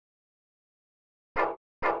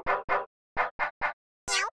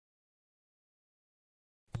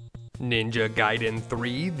Ninja Gaiden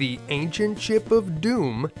 3, The Ancient Ship of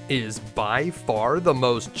Doom, is by far the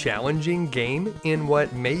most challenging game in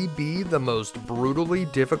what may be the most brutally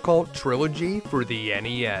difficult trilogy for the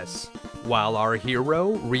NES. While our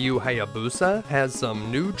hero, Ryu Hayabusa, has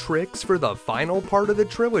some new tricks for the final part of the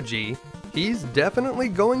trilogy, he's definitely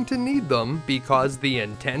going to need them because the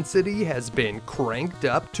intensity has been cranked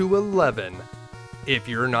up to 11. If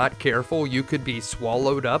you're not careful, you could be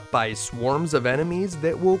swallowed up by swarms of enemies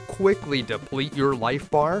that will quickly deplete your life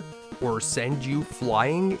bar or send you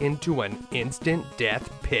flying into an instant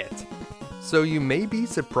death pit. So you may be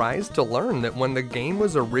surprised to learn that when the game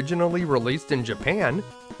was originally released in Japan,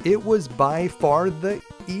 it was by far the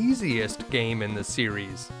easiest game in the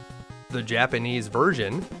series. The Japanese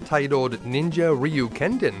version, titled Ninja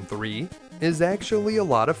Ryukenden III, is actually a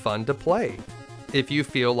lot of fun to play. If you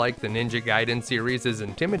feel like the Ninja Gaiden series is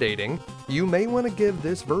intimidating, you may want to give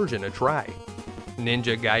this version a try.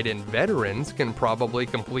 Ninja Gaiden veterans can probably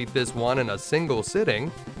complete this one in a single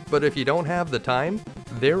sitting, but if you don't have the time,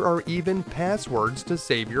 there are even passwords to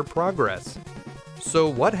save your progress. So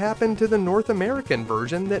what happened to the North American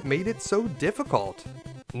version that made it so difficult?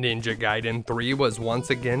 Ninja Gaiden 3 was once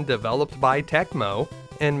again developed by Tecmo,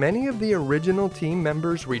 and many of the original team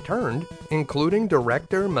members returned, including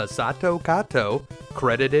director Masato Kato,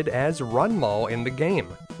 credited as Runmal in the game.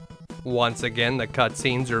 Once again, the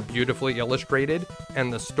cutscenes are beautifully illustrated,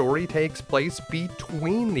 and the story takes place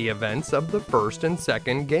between the events of the first and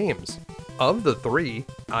second games. Of the three,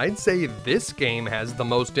 I'd say this game has the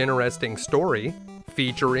most interesting story,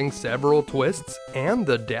 featuring several twists and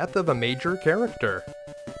the death of a major character.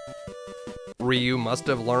 Ryu must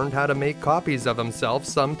have learned how to make copies of himself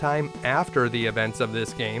sometime after the events of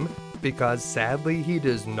this game, because sadly he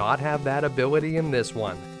does not have that ability in this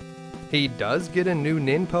one. He does get a new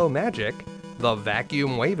ninpo magic, the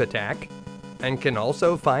vacuum wave attack, and can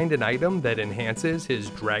also find an item that enhances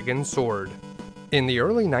his dragon sword. In the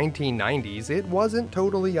early 1990s, it wasn't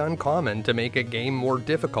totally uncommon to make a game more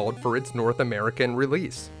difficult for its North American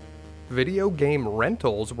release. Video game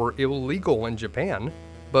rentals were illegal in Japan,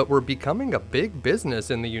 but were becoming a big business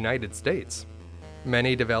in the United States.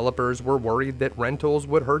 Many developers were worried that rentals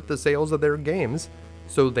would hurt the sales of their games,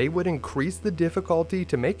 so they would increase the difficulty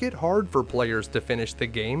to make it hard for players to finish the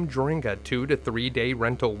game during a 2 to 3 day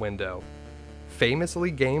rental window.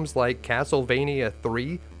 Famously, games like Castlevania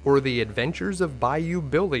 3 or The Adventures of Bayou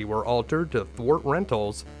Billy were altered to thwart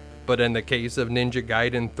rentals, but in the case of Ninja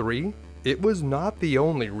Gaiden 3, it was not the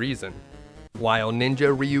only reason. While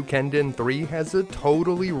Ninja Ryukenden III has a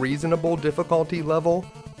totally reasonable difficulty level,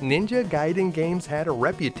 Ninja Gaiden games had a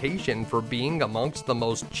reputation for being amongst the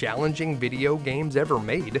most challenging video games ever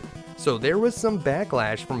made, so there was some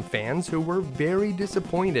backlash from fans who were very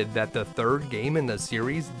disappointed that the third game in the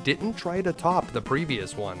series didn't try to top the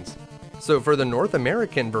previous ones. So for the North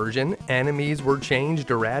American version, enemies were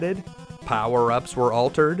changed or added, power-ups were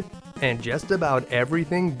altered, and just about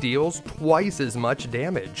everything deals twice as much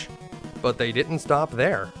damage. But they didn't stop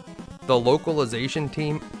there. The localization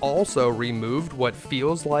team also removed what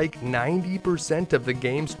feels like 90% of the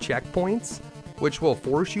game's checkpoints, which will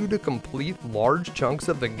force you to complete large chunks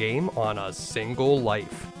of the game on a single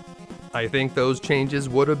life. I think those changes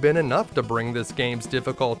would have been enough to bring this game's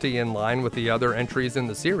difficulty in line with the other entries in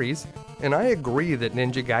the series, and I agree that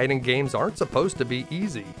Ninja Gaiden games aren't supposed to be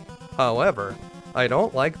easy. However, I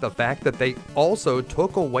don't like the fact that they also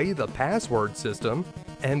took away the password system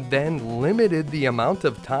and then limited the amount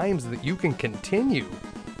of times that you can continue.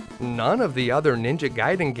 None of the other Ninja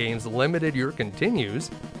Gaiden games limited your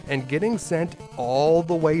continues, and getting sent all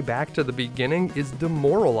the way back to the beginning is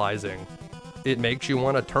demoralizing. It makes you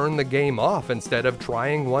want to turn the game off instead of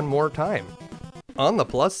trying one more time. On the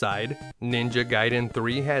plus side, Ninja Gaiden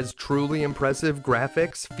 3 has truly impressive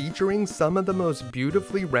graphics featuring some of the most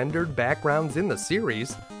beautifully rendered backgrounds in the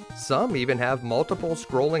series. Some even have multiple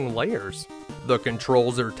scrolling layers. The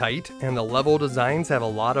controls are tight, and the level designs have a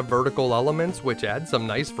lot of vertical elements which add some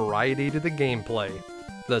nice variety to the gameplay.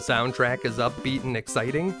 The soundtrack is upbeat and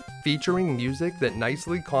exciting, featuring music that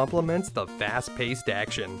nicely complements the fast-paced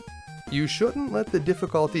action. You shouldn't let the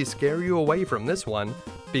difficulty scare you away from this one,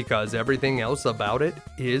 because everything else about it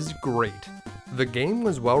is great. The game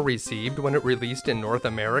was well received when it released in North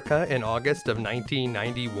America in August of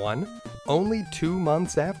 1991, only 2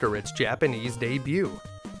 months after its Japanese debut.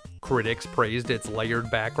 Critics praised its layered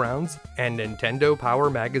backgrounds, and Nintendo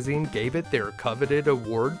Power Magazine gave it their coveted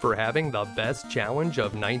award for having the best challenge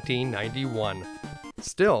of 1991.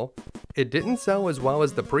 Still, it didn't sell as well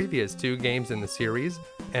as the previous 2 games in the series,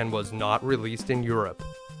 and was not released in Europe.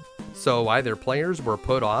 So either players were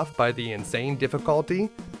put off by the insane difficulty,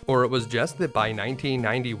 Or it was just that by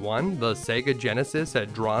 1991, the Sega Genesis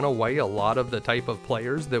had drawn away a lot of the type of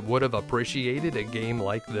players that would have appreciated a game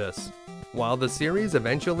like this. While the series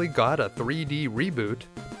eventually got a 3D reboot,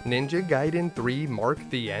 Ninja Gaiden 3 marked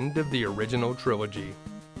the end of the original trilogy.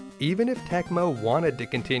 Even if Tecmo wanted to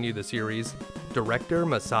continue the series, director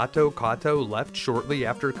Masato Kato left shortly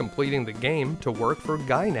after completing the game to work for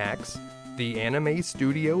Gainax, the anime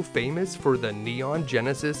studio famous for the Neon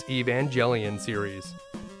Genesis Evangelion series.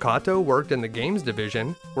 Kato worked in the games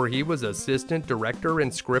division, where he was assistant director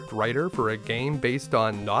and script writer for a game based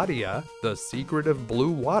on Nadia, The Secret of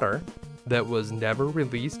Blue Water, that was never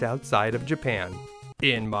released outside of Japan.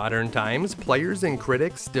 In modern times, players and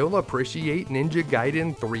critics still appreciate Ninja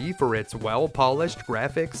Gaiden 3 for its well-polished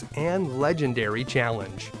graphics and legendary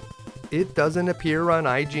challenge. It doesn't appear on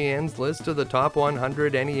IGN's list of the top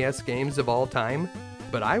 100 NES games of all time,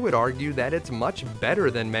 but I would argue that it's much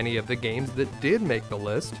better than many of the games that did make the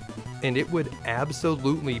list, and it would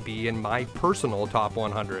absolutely be in my personal top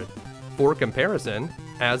 100. For comparison,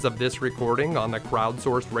 as of this recording on the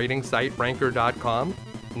crowdsourced rating site Ranker.com,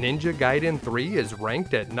 Ninja Gaiden 3 is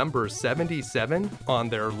ranked at number 77 on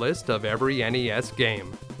their list of every NES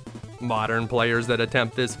game. Modern players that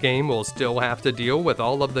attempt this game will still have to deal with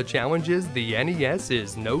all of the challenges the NES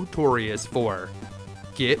is notorious for.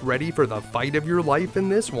 Get ready for the fight of your life in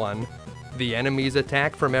this one. The enemies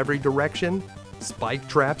attack from every direction, spike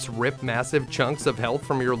traps rip massive chunks of health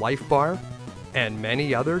from your life bar, and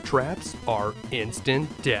many other traps are instant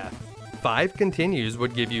death. 5 continues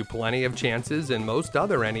would give you plenty of chances in most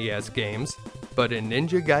other NES games, but in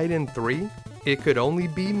Ninja Gaiden 3, it could only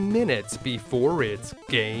be minutes before it's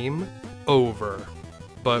game over.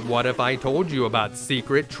 But what if I told you about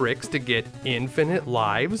secret tricks to get infinite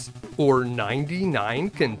lives or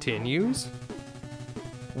 99 continues?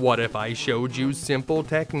 What if I showed you simple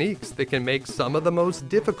techniques that can make some of the most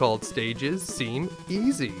difficult stages seem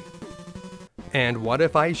easy? And what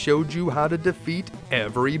if I showed you how to defeat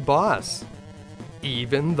every boss?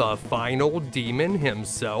 Even the final demon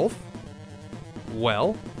himself?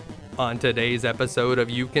 Well, on today's episode of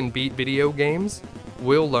You Can Beat Video Games,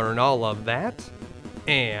 we'll learn all of that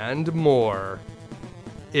and more.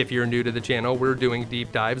 If you're new to the channel, we're doing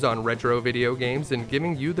deep dives on retro video games and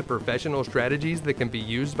giving you the professional strategies that can be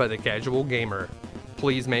used by the casual gamer.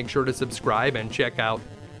 Please make sure to subscribe and check out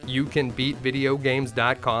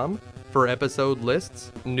youcanbeatvideogames.com for episode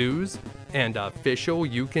lists, news, and official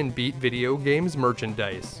You Can Beat Video Games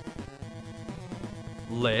merchandise.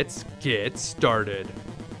 Let's get started.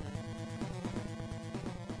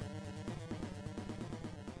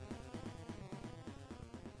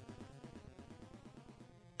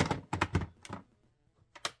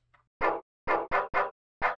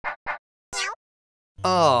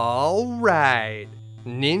 Alright,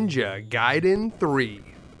 Ninja Gaiden 3.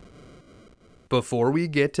 Before we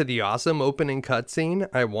get to the awesome opening cutscene,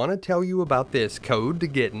 I want to tell you about this code to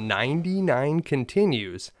get 99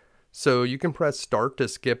 continues. So you can press start to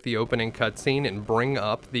skip the opening cutscene and bring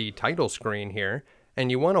up the title screen here. And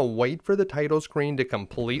you want to wait for the title screen to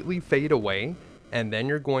completely fade away, and then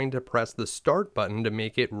you're going to press the start button to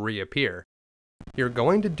make it reappear. You're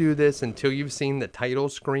going to do this until you've seen the title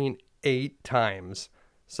screen 8 times.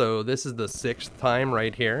 So this is the 6th time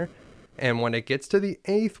right here. And when it gets to the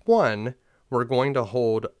 8th one, we're going to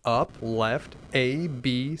hold up, left, A,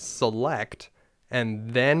 B, select,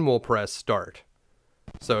 and then we'll press start.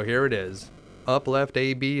 So here it is. Up, left,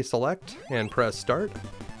 A, B, select, and press start.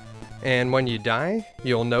 And when you die,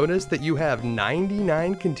 you'll notice that you have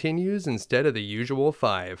 99 continues instead of the usual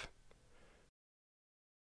 5.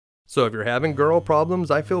 So if you're having girl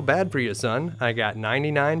problems, I feel bad for you, son. I got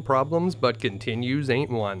 99 problems, but continues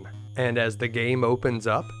ain't one. And as the game opens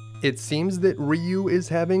up, it seems that Ryu is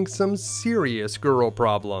having some serious girl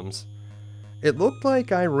problems. It looked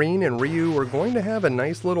like Irene and Ryu were going to have a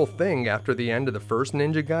nice little thing after the end of the first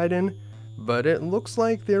Ninja Gaiden, but it looks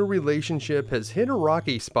like their relationship has hit a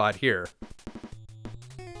rocky spot here.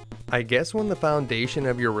 I guess when the foundation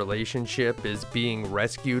of your relationship is being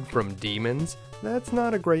rescued from demons, that's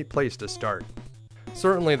not a great place to start.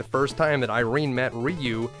 Certainly the first time that Irene met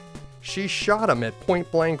Ryu, she shot him at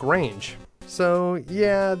point-blank range. So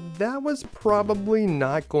yeah, that was probably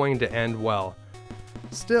not going to end well.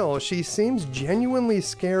 Still, she seems genuinely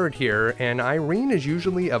scared here, and Irene is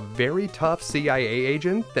usually a very tough CIA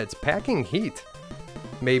agent that's packing heat.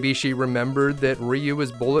 Maybe she remembered that Ryu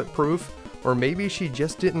is bulletproof, or maybe she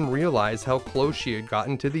just didn't realize how close she had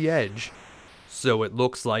gotten to the edge. So it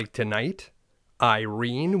looks like tonight,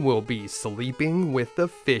 Irene will be sleeping with the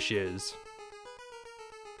fishes.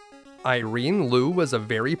 Irene Liu was a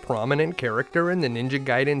very prominent character in the Ninja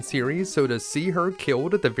Gaiden series, so to see her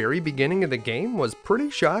killed at the very beginning of the game was pretty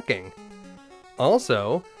shocking.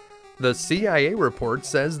 Also, the CIA report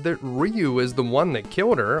says that Ryu is the one that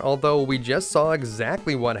killed her, although we just saw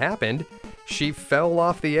exactly what happened. She fell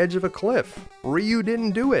off the edge of a cliff. Ryu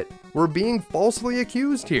didn't do it. We're being falsely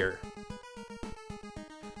accused here.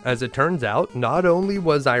 As it turns out, not only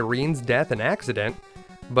was Irene's death an accident,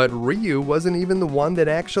 but Ryu wasn't even the one that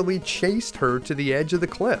actually chased her to the edge of the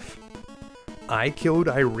cliff. I killed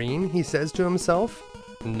Irene, he says to himself.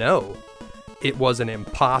 No, it was an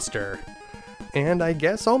imposter. And I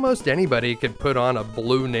guess almost anybody could put on a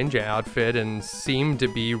blue ninja outfit and seem to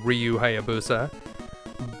be Ryu Hayabusa.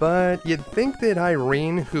 But you'd think that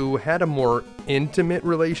Irene, who had a more intimate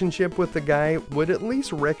relationship with the guy, would at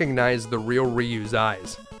least recognize the real Ryu's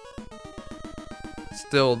eyes.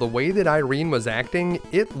 Still, the way that Irene was acting,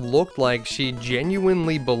 it looked like she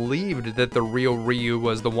genuinely believed that the real Ryu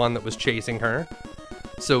was the one that was chasing her.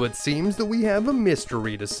 So it seems that we have a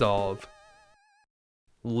mystery to solve.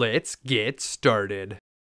 Let's get started.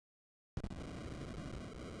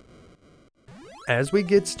 As we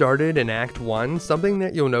get started in Act 1, something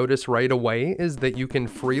that you'll notice right away is that you can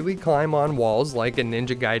freely climb on walls like in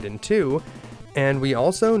Ninja Gaiden 2, and we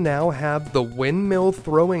also now have the windmill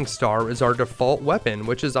throwing star as our default weapon,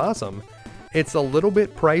 which is awesome. It's a little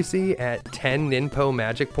bit pricey at 10 Ninpo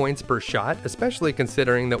magic points per shot, especially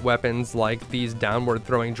considering that weapons like these downward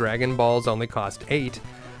throwing Dragon Balls only cost 8.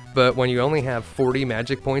 But when you only have 40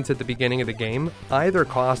 magic points at the beginning of the game, either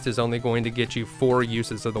cost is only going to get you 4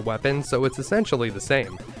 uses of the weapon, so it's essentially the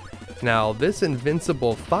same. Now, this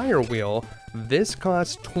invincible fire wheel, this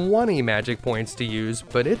costs 20 magic points to use,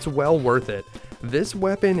 but it's well worth it. This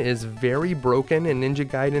weapon is very broken in Ninja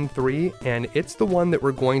Gaiden 3, and it's the one that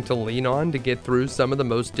we're going to lean on to get through some of the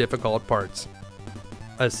most difficult parts.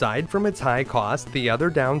 Aside from its high cost, the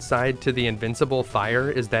other downside to the invincible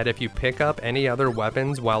fire is that if you pick up any other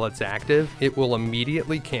weapons while it's active, it will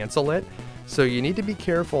immediately cancel it, so you need to be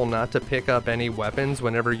careful not to pick up any weapons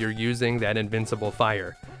whenever you're using that invincible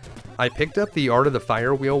fire. I picked up the Art of the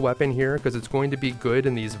Fire Wheel weapon here because it's going to be good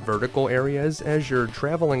in these vertical areas as you're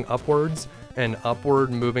traveling upwards. An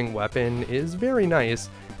upward moving weapon is very nice,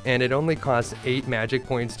 and it only costs 8 magic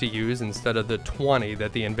points to use instead of the 20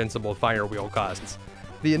 that the invincible fire wheel costs.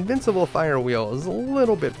 The invincible fire wheel is a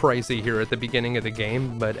little bit pricey here at the beginning of the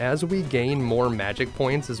game, but as we gain more magic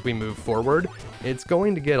points as we move forward, it's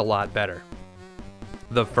going to get a lot better.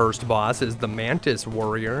 The first boss is the Mantis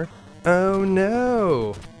Warrior. Oh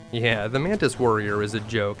no! Yeah, the Mantis Warrior is a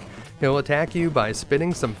joke. He'll attack you by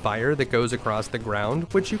spitting some fire that goes across the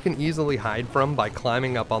ground, which you can easily hide from by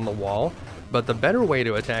climbing up on the wall, but the better way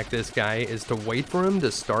to attack this guy is to wait for him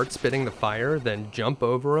to start spitting the fire, then jump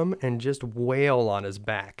over him and just wail on his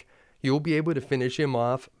back. You'll be able to finish him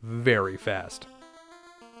off very fast.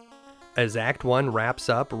 As Act 1 wraps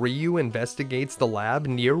up, Ryu investigates the lab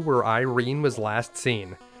near where Irene was last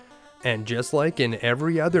seen. And just like in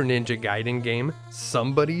every other Ninja Gaiden game,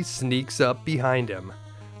 somebody sneaks up behind him.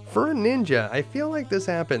 For a ninja, I feel like this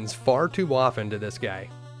happens far too often to this guy.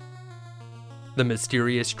 The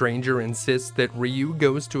mysterious stranger insists that Ryu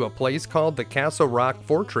goes to a place called the Castle Rock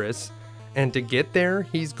Fortress, and to get there,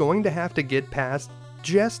 he's going to have to get past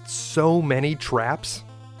just so many traps.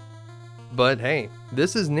 But hey,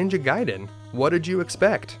 this is Ninja Gaiden. What did you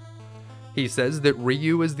expect? He says that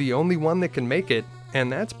Ryu is the only one that can make it,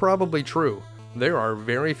 and that's probably true. There are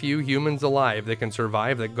very few humans alive that can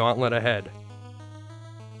survive the gauntlet ahead.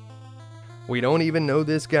 We don't even know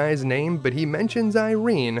this guy's name, but he mentions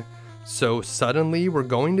Irene, so suddenly we're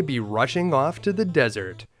going to be rushing off to the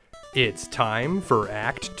desert. It's time for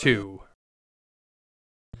Act 2.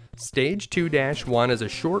 Stage 2-1 is a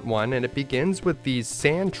short one, and it begins with these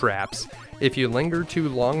sand traps. If you linger too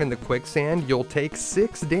long in the quicksand, you'll take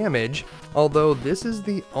 6 damage, although this is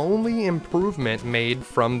the only improvement made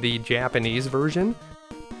from the Japanese version.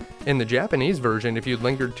 In the Japanese version, if you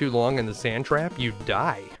lingered too long in the sand trap, you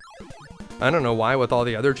die. I don't know why with all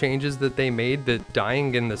the other changes that they made that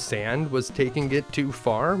dying in the sand was taking it too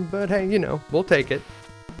far, but hey, you know, we'll take it.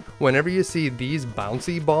 Whenever you see these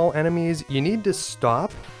bouncy ball enemies, you need to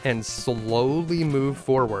stop and slowly move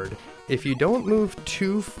forward. If you don't move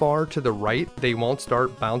too far to the right, they won't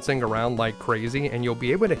start bouncing around like crazy and you'll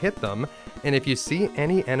be able to hit them. And if you see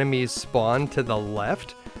any enemies spawn to the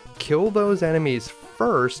left, kill those enemies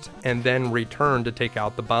first and then return to take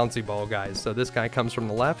out the bouncy ball guys. So this guy comes from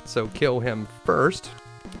the left, so kill him first.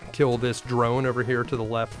 Kill this drone over here to the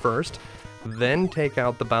left first, then take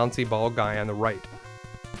out the bouncy ball guy on the right.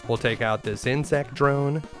 We'll take out this insect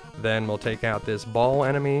drone, Then we'll take out this ball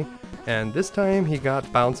enemy, and this time he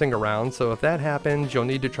got bouncing around, so if that happens, you'll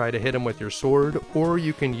need to try to hit him with your sword, or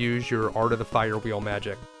you can use your Art of the Fire Wheel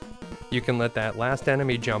magic. You can let that last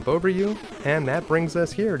enemy jump over you, and that brings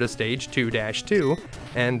us here to Stage 2-2,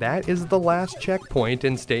 and that is the last checkpoint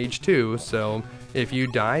in Stage 2, so if you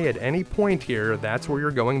die at any point here, that's where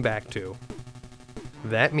you're going back to.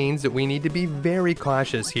 That means that we need to be very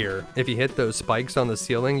cautious here. If you hit those spikes on the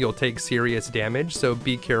ceiling, you'll take serious damage, so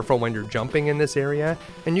be careful when you're jumping in this area,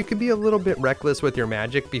 and you can be a little bit reckless with your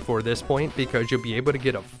magic before this point because you'll be able to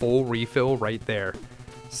get a full refill right there.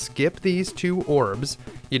 Skip these 2 orbs,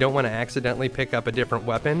 you don't want to accidentally pick up a different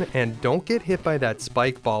weapon, and don't get hit by that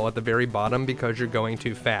spike ball at the very bottom because you're going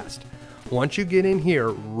too fast. Once you get in here,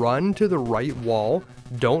 run to the right wall,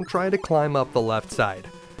 don't try to climb up the left side.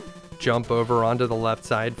 Jump over onto the left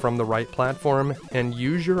side from the right platform, and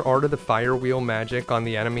use your Art of the Fire Wheel magic on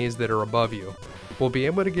the enemies that are above you. We'll be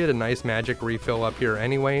able to get a nice magic refill up here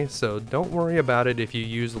anyway, so don't worry about it if you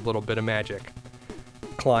use a little bit of magic.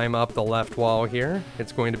 Climb up the left wall here.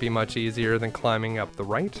 It's going to be much easier than climbing up the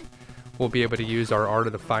right. We'll be able to use our Art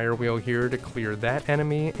of the Fire Wheel here to clear that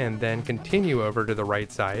enemy and then continue over to the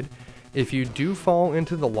right side. If you do fall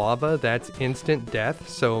into the lava, that's instant death,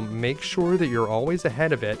 so make sure that you're always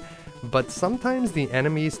ahead of it, but sometimes the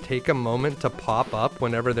enemies take a moment to pop up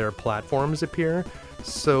whenever their platforms appear,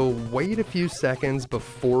 so wait a few seconds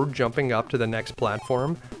before jumping up to the next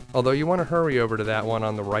platform, although you want to hurry over to that one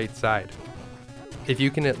on the right side. If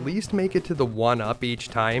you can at least make it to the 1-up each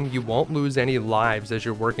time, you won't lose any lives as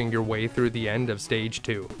you're working your way through the end of Stage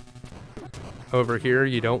 2. Over here,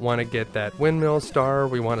 you don't want to get that windmill star,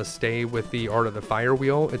 we want to stay with the Art of the Fire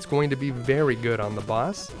Wheel. It's going to be very good on the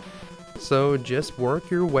boss. So just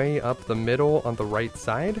work your way up the middle on the right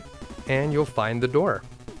side, and you'll find the door.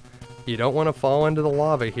 You don't want to fall into the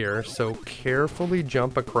lava here, so carefully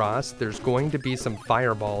jump across. There's going to be some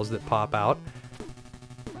fireballs that pop out.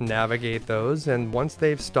 Navigate those, and once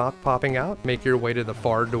they've stopped popping out, make your way to the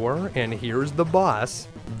far door, and here's the boss,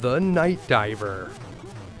 the Night Diver.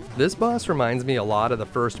 This boss reminds me a lot of the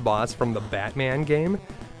first boss from the Batman game,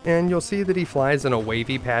 and you'll see that he flies in a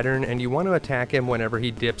wavy pattern, and you want to attack him whenever he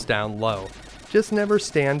dips down low. Just never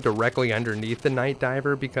stand directly underneath the Night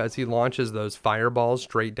Diver because he launches those fireballs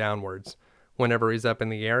straight downwards. Whenever he's up in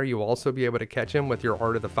the air, you'll also be able to catch him with your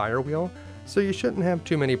Art of the Fire Wheel, so you shouldn't have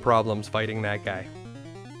too many problems fighting that guy.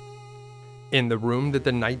 In the room that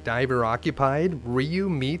the Night Diver occupied, Ryu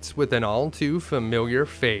meets with an all too familiar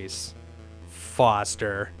face.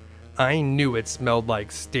 Foster. I knew it smelled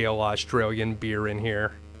like stale Australian beer in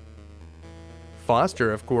here.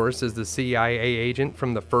 Foster, of course, is the CIA agent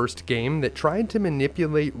from the first game that tried to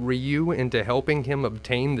manipulate Ryu into helping him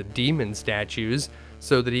obtain the demon statues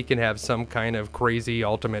so that he can have some kind of crazy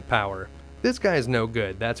ultimate power. This guy's no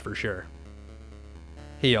good, that's for sure.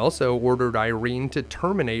 He also ordered Irene to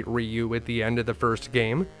terminate Ryu at the end of the first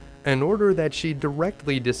game, an order that she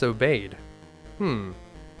directly disobeyed.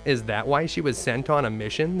 Is that why she was sent on a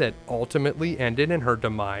mission that ultimately ended in her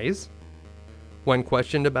demise? When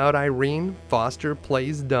questioned about Irene, Foster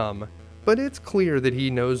plays dumb, but it's clear that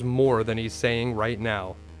he knows more than he's saying right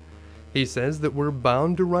now. He says that we're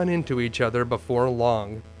bound to run into each other before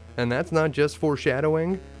long, and that's not just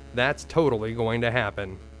foreshadowing, that's totally going to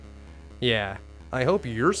happen. Yeah. I hope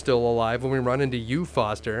you're still alive when we run into you,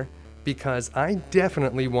 Foster, because I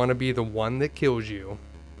definitely want to be the one that kills you.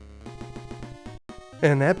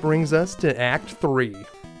 And that brings us to Act 3.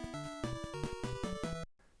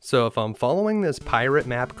 So if I'm following this pirate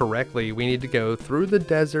map correctly, we need to go through the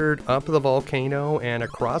desert, up the volcano, and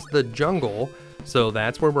across the jungle, so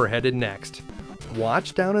that's where we're headed next.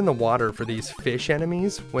 Watch down in the water for these fish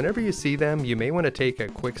enemies. Whenever you see them, you may want to take a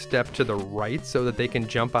quick step to the right so that they can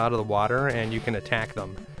jump out of the water and you can attack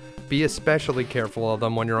them. Be especially careful of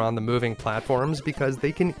them when you're on the moving platforms because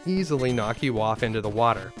they can easily knock you off into the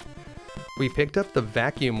water. We picked up the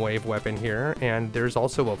vacuum wave weapon here, and there's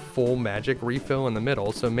also a full magic refill in the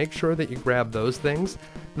middle, so make sure that you grab those things.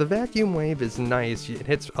 The vacuum wave is nice, it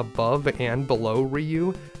hits above and below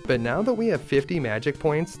Ryu, but now that we have 50 magic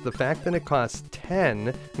points, the fact that it costs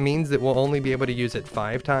 10 means that we'll only be able to use it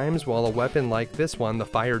 5 times, while a weapon like this one, the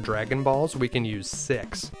Fire Dragon Balls, we can use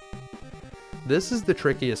 6. This is the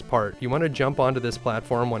trickiest part. You want to jump onto this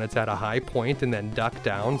platform when it's at a high point and then duck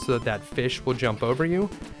down so that fish will jump over you.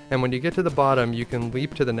 And when you get to the bottom, you can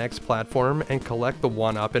leap to the next platform and collect the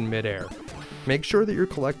 1-up in midair. Make sure that you're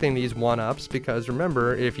collecting these 1-ups because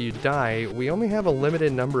remember, if you die, we only have a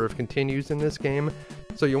limited number of continues in this game,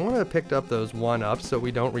 so you want to pick up those 1-ups so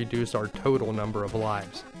we don't reduce our total number of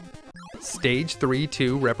lives. Stage 3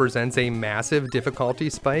 too represents a massive difficulty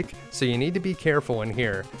spike, so you need to be careful in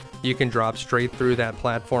here. You can drop straight through that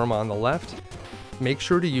platform on the left. Make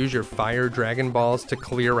sure to use your fire Dragon Balls to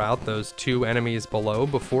clear out those 2 enemies below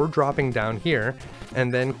before dropping down here,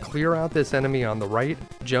 and then clear out this enemy on the right,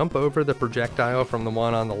 jump over the projectile from the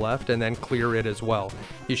one on the left, and then clear it as well.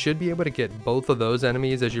 You should be able to get both of those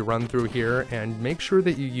enemies as you run through here, and make sure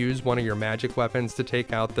that you use one of your magic weapons to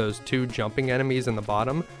take out those 2 jumping enemies in the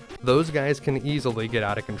bottom. Those guys can easily get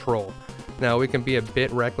out of control. Now we can be a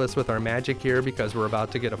bit reckless with our magic here because we're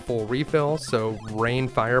about to get a full refill, so rain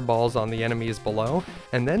fireballs on the enemies below,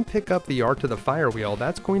 and then pick up the art of the fire wheel.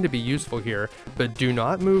 That's going to be useful here, but do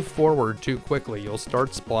not move forward too quickly. You'll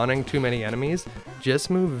start spawning too many enemies. Just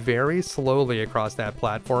move very slowly across that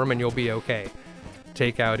platform and you'll be okay.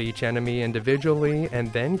 Take out each enemy individually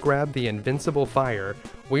and then grab the invincible fire.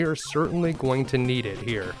 We are certainly going to need it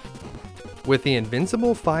here. With the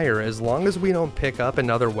invincible fire, as long as we don't pick up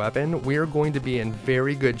another weapon, we are going to be in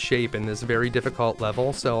very good shape in this very difficult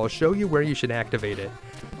level, so I'll show you where you should activate it.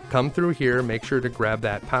 Come through here, make sure to grab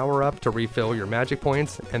that power up to refill your magic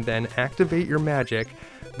points, and then activate your magic,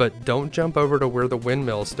 but don't jump over to where the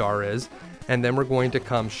windmill star is, and then we're going to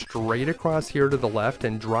come straight across here to the left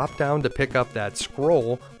and drop down to pick up that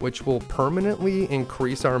scroll, which will permanently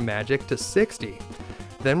increase our magic to 60.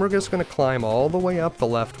 Then we're just going to climb all the way up the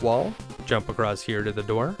left wall, jump across here to the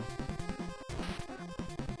door.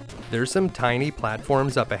 There's some tiny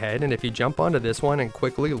platforms up ahead, and if you jump onto this one and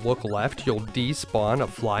quickly look left, you'll despawn a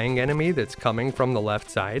flying enemy that's coming from the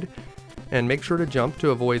left side. And make sure to jump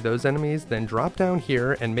to avoid those enemies, then drop down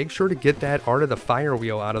here and make sure to get that art of the fire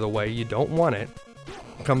wheel out of the way. You don't want it.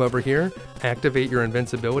 Come over here, activate your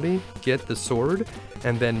invincibility, get the sword,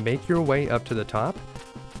 and then make your way up to the top.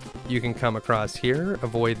 You can come across here,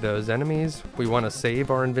 avoid those enemies. We want to save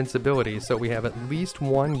our invincibility so we have at least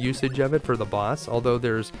 1 usage of it for the boss, although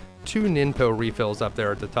there's 2 Ninpo refills up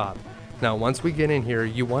there at the top. Now once we get in here,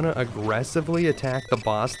 you want to aggressively attack the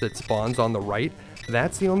boss that spawns on the right.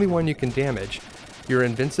 That's the only one you can damage. Your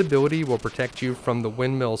invincibility will protect you from the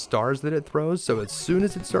windmill stars that it throws, so as soon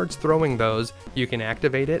as it starts throwing those, you can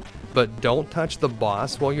activate it, but don't touch the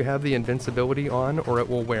boss while you have the invincibility on or it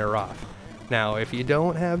will wear off. Now, if you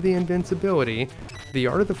don't have the invincibility, the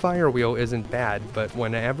art of the fire wheel isn't bad, but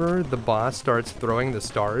whenever the boss starts throwing the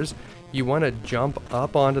stars, you want to jump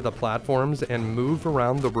up onto the platforms and move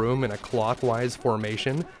around the room in a clockwise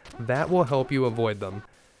formation. That will help you avoid them.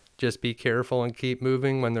 Just be careful and keep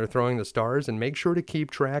moving when they're throwing the stars, and make sure to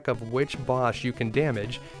keep track of which boss you can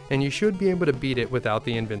damage, and you should be able to beat it without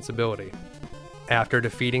the invincibility. After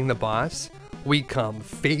defeating the boss, we come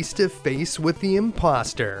face to face with the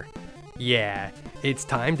imposter. Yeah, it's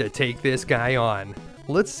time to take this guy on.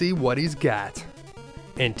 Let's see what he's got.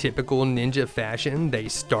 In typical ninja fashion, they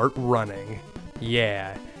start running.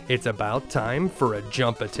 Yeah, it's about time for a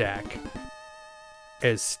jump attack.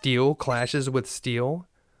 As steel clashes with steel,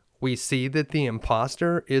 we see that the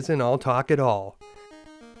imposter isn't all talk at all.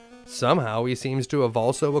 Somehow he seems to have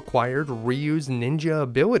also acquired Ryu's ninja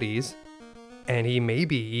abilities, and he may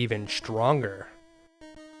be even stronger.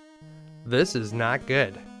 This is not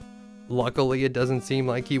good. Luckily, it doesn't seem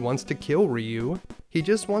like he wants to kill Ryu, he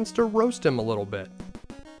just wants to roast him a little bit.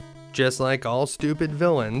 Just like all stupid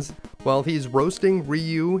villains, while he's roasting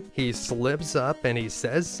Ryu, he slips up and he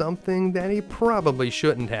says something that he probably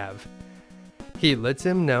shouldn't have. He lets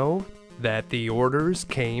him know that the orders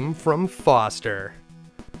came from Foster.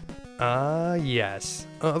 Ah, yes,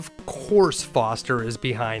 of course Foster is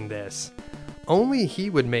behind this. Only he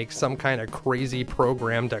would make some kind of crazy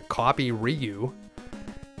program to copy Ryu.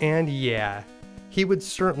 And yeah, he would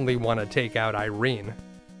certainly want to take out Irene.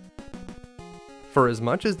 For as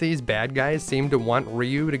much as these bad guys seem to want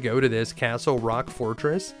Ryu to go to this Castle Rock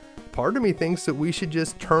Fortress, part of me thinks that we should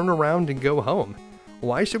just turn around and go home.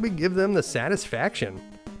 Why should we give them the satisfaction?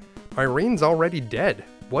 Irene's already dead.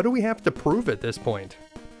 What do we have to prove at this point?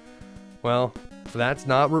 Well, that's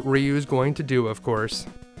not what Ryu's going to do, of course.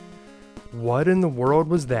 What in the world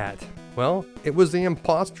was that? Well, it was the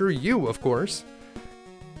imposter you, of course.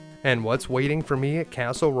 And what's waiting for me at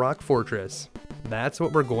Castle Rock Fortress? That's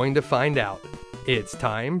what we're going to find out. It's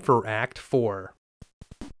time for Act 4.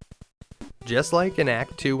 Just like in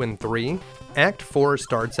Act 2 and 3, Act 4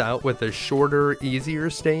 starts out with a shorter,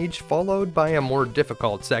 easier stage followed by a more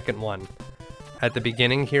difficult second one. At the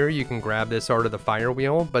beginning here you can grab this art of the fire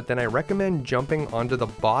wheel, but then I recommend jumping onto the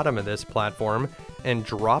bottom of this platform and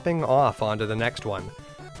dropping off onto the next one.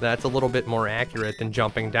 That's a little bit more accurate than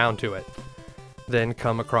jumping down to it. Then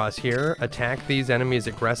come across here, attack these enemies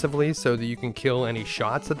aggressively so that you can kill any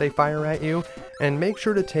shots that they fire at you, and make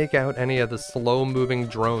sure to take out any of the slow-moving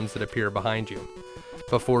drones that appear behind you.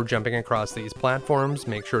 Before jumping across these platforms,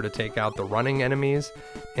 make sure to take out the running enemies,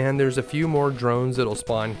 and there's a few more drones that'll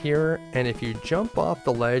spawn here, and if you jump off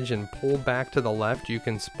the ledge and pull back to the left, you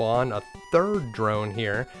can spawn a third drone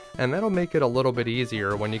here, and that'll make it a little bit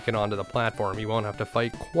easier when you get onto the platform. You won't have to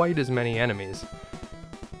fight quite as many enemies.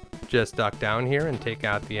 Just duck down here and take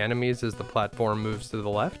out the enemies as the platform moves to the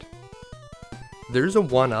left. There's a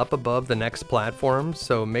 1-up above the next platform,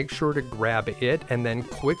 so make sure to grab it and then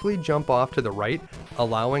quickly jump off to the right,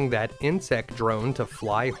 allowing that insect drone to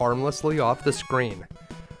fly harmlessly off the screen.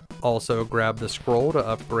 Also grab the scroll to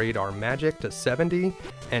upgrade our magic to 70,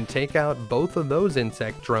 and take out both of those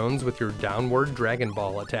insect drones with your downward Dragon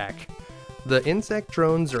Ball attack. The insect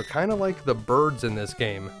drones are kind of like the birds in this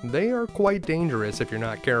game. They are quite dangerous if you're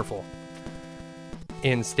not careful.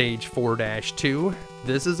 In stage 4-2,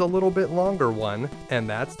 this is a little bit longer one, and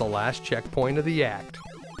that's the last checkpoint of the act.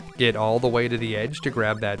 Get all the way to the edge to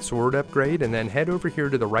grab that sword upgrade, and then head over here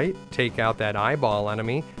to the right, take out that eyeball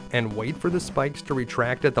enemy, and wait for the spikes to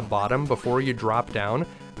retract at the bottom before you drop down,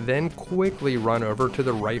 then quickly run over to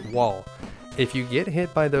the right wall. If you get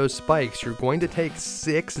hit by those spikes, you're going to take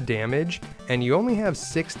 6 damage, and you only have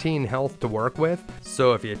 16 health to work with,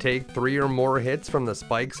 so if you take 3 or more hits from the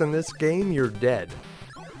spikes in this game, you're dead.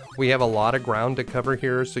 We have a lot of ground to cover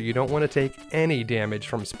here, so you don't want to take any damage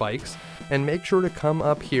from spikes, and make sure to come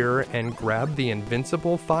up here and grab the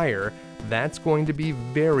invincible fire. That's going to be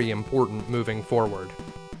very important moving forward.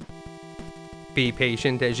 Be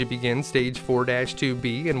patient as you begin stage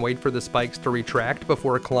 4-2B and wait for the spikes to retract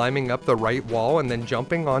before climbing up the right wall and then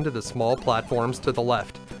jumping onto the small platforms to the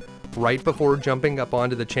left. Right before jumping up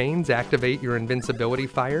onto the chains, activate your invincibility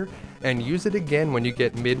fire and use it again when you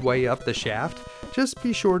get midway up the shaft. Just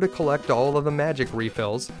be sure to collect all of the magic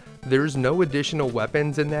refills. There's no additional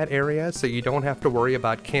weapons in that area, so you don't have to worry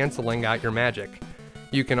about canceling out your magic.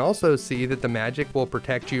 You can also see that the magic will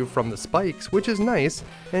protect you from the spikes, which is nice,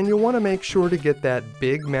 and you'll want to make sure to get that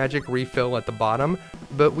big magic refill at the bottom,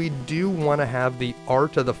 but we do want to have the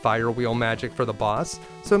Art of the Fire Wheel magic for the boss,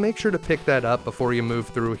 so make sure to pick that up before you move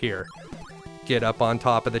through here. Get up on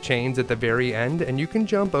top of the chains at the very end, and you can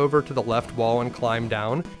jump over to the left wall and climb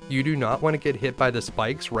down. You do not want to get hit by the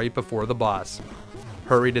spikes right before the boss.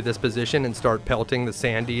 Hurry to this position and start pelting the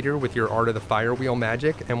Sand Eater with your Art of the Fire Wheel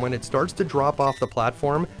magic, and when it starts to drop off the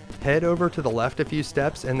platform, head over to the left a few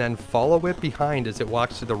steps and then follow it behind as it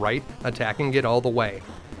walks to the right, attacking it all the way.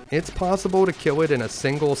 It's possible to kill it in a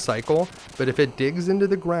single cycle, but if it digs into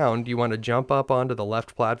the ground, you want to jump up onto the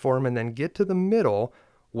left platform and then get to the middle,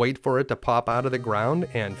 wait for it to pop out of the ground,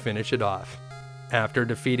 and finish it off. After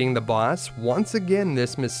defeating the boss, once again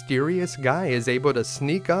this mysterious guy is able to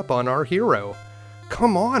sneak up on our hero.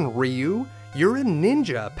 Come on, Ryu! You're a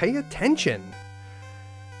ninja! Pay attention!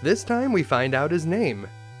 This time we find out his name.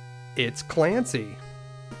 It's Clancy.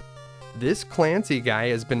 This Clancy guy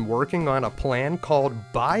has been working on a plan called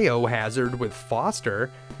Biohazard with Foster,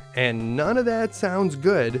 and none of that sounds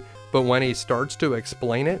good, but when he starts to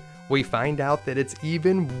explain it, we find out that it's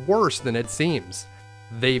even worse than it seems.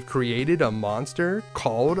 They've created a monster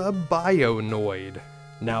called a Bionoid.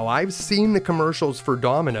 Now, I've seen the commercials for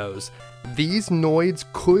Domino's. These noids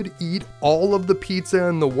could eat all of the pizza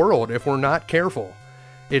in the world if we're not careful.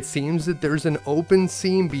 It seems that there's an open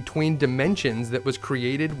seam between dimensions that was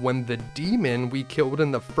created when the demon we killed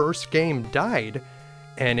in the first game died,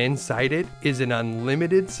 and inside it is an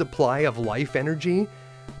unlimited supply of life energy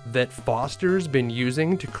that Foster's been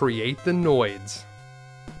using to create the noids.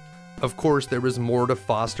 Of course, there was more to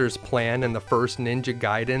Foster's plan in the first Ninja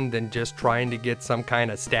Gaiden than just trying to get some kind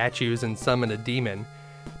of statues and summon a demon.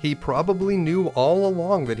 He probably knew all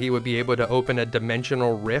along that he would be able to open a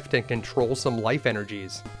dimensional rift and control some life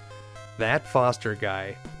energies. That Foster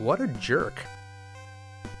guy, what a jerk.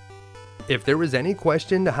 If there was any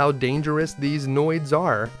question to how dangerous these noids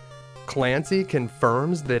are, Clancy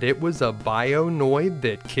confirms that it was a Bionoid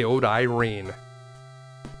that killed Irene.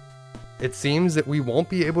 It seems that we won't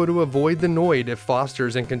be able to avoid the Noid if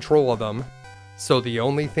Foster's in control of them, so the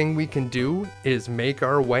only thing we can do is make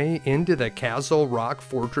our way into the Castle Rock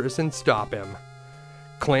Fortress and stop him.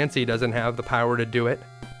 Clancy doesn't have the power to do it,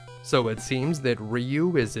 so it seems that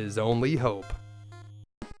Ryu is his only hope.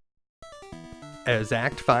 As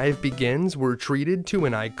Act 5 begins, we're treated to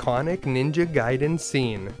an iconic Ninja Gaiden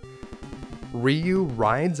scene. Ryu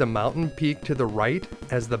rides a mountain peak to the right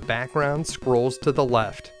as the background scrolls to the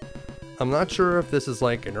left. I'm not sure if this is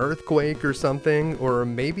like an earthquake or something, or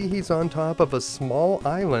maybe he's on top of a small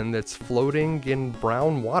island that's floating in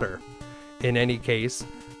brown water. In any case,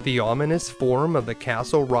 the ominous form of the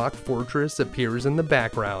Castle Rock Fortress appears in the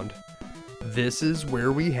background. This is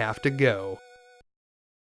where we have to go.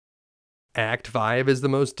 Act 5 is the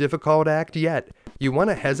most difficult act yet. You want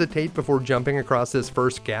to hesitate before jumping across this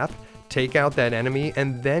first gap, take out that enemy,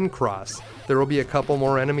 and then cross. There will be a couple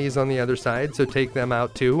more enemies on the other side, so take them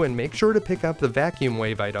out too, and make sure to pick up the vacuum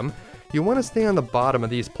wave item. You want to stay on the bottom of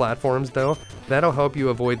these platforms though. That'll help you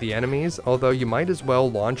avoid the enemies, although you might as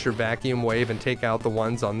well launch your vacuum wave and take out the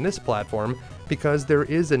ones on this platform, because there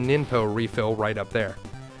is a Ninpo refill right up there.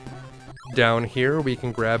 Down here we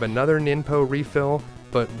can grab another Ninpo refill,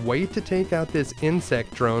 but wait to take out this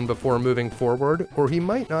insect drone before moving forward, or he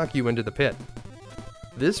might knock you into the pit.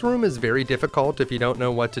 This room is very difficult if you don't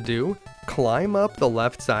know what to do. Climb up the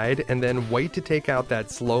left side and then wait to take out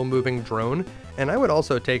that slow moving drone, and I would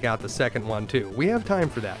also take out the second one too. We have time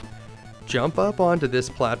for that. Jump up onto this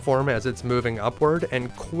platform as it's moving upward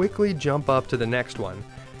and quickly jump up to the next one.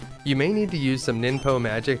 You may need to use some Ninpo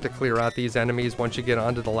magic to clear out these enemies once you get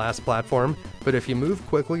onto the last platform, but if you move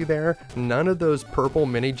quickly there, none of those purple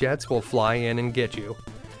mini jets will fly in and get you.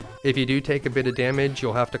 If you do take a bit of damage,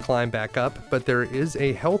 you'll have to climb back up, but there is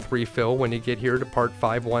a health refill when you get here to part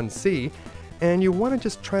 5-1C, and you want to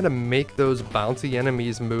just try to make those bouncy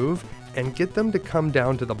enemies move and get them to come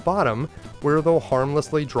down to the bottom where they'll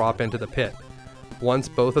harmlessly drop into the pit. Once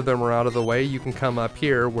both of them are out of the way, you can come up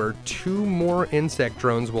here where 2 more insect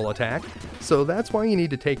drones will attack, so that's why you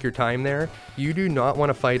need to take your time there. You do not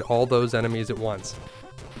want to fight all those enemies at once.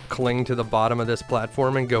 Cling to the bottom of this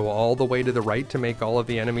platform and go all the way to the right to make all of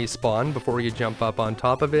the enemies spawn before you jump up on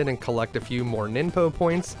top of it and collect a few more Ninpo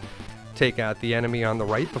points. Take out the enemy on the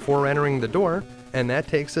right before entering the door, and that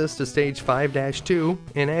takes us to stage 5-2,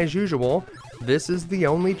 and as usual, this is the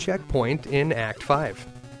only checkpoint in Act 5.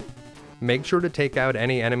 Make sure to take out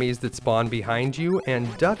any enemies that spawn behind you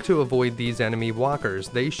and duck to avoid these enemy walkers.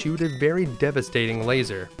 They shoot a very devastating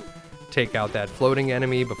laser. Take out that floating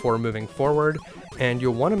enemy before moving forward, and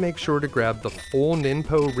you'll want to make sure to grab the full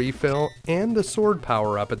Ninpo refill and the sword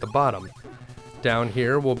power up at the bottom. Down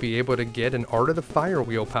here we'll be able to get an Art of the Fire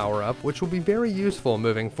Wheel power up, which will be very useful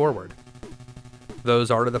moving forward.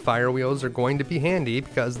 Those Art of the Fire Wheels are going to be handy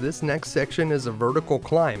because this next section is a vertical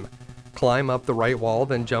climb. Climb up the right wall,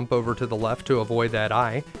 then jump over to the left to avoid that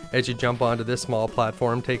eye. As you jump onto this small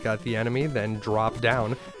platform, take out the enemy, then drop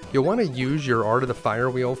down. You'll want to use your Art of the Fire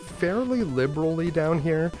Wheel fairly liberally down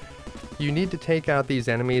here. You need to take out these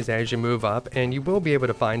enemies as you move up, and you will be able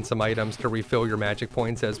to find some items to refill your magic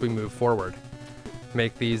points as we move forward.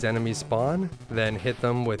 Make these enemies spawn, then hit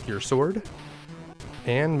them with your sword,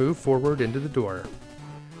 and move forward into the door.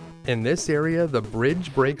 In this area, the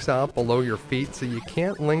bridge breaks out below your feet, so you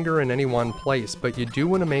can't linger in any one place, but you do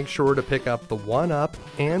want to make sure to pick up the 1-up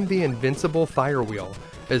and the invincible fire wheel.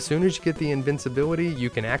 As soon as you get the invincibility,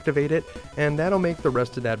 you can activate it, and that'll make the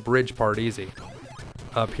rest of that bridge part easy.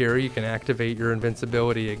 Up here, you can activate your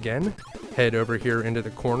invincibility again, head over here into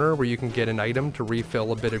the corner where you can get an item to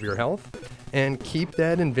refill a bit of your health, and keep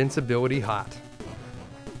that invincibility hot.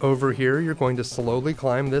 Over here, you're going to slowly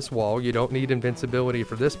climb this wall. You don't need invincibility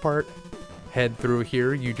for this part. Head through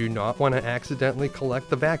here. You do not want to accidentally collect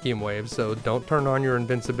the vacuum wave, so don't turn on your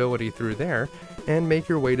invincibility through there, and make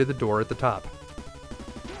your way to the door at the top.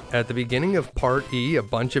 At the beginning of Part E, a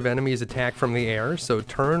bunch of enemies attack from the air, so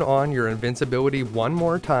turn on your invincibility one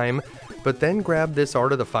more time, but then grab this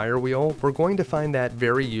Art of the Fire Wheel. We're going to find that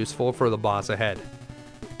very useful for the boss ahead.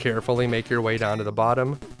 Carefully make your way down to the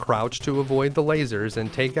bottom, crouch to avoid the lasers,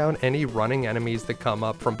 and take out any running enemies that come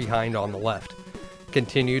up from behind on the left.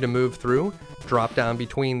 Continue to move through, drop down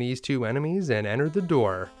between these 2 enemies, and enter the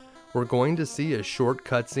door. We're going to see a short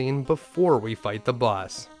cutscene before we fight the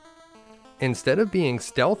boss. Instead of being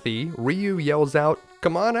stealthy, Ryu yells out,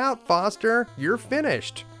 "Come on out, Foster, you're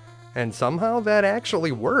finished!" And somehow that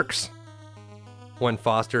actually works. When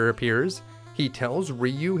Foster appears, he tells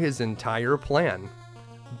Ryu his entire plan.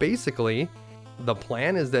 Basically, the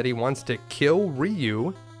plan is that he wants to kill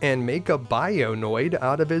Ryu and make a bionoid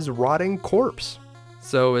out of his rotting corpse.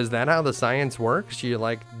 So is that how the science works?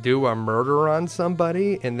 You do a murder on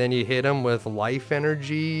somebody and then you hit them with life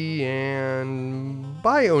energy and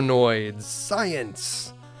bionoids.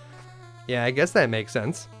 Science! Yeah, I guess that makes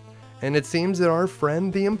sense. And it seems that our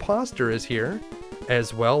friend the imposter is here,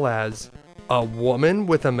 as well as a woman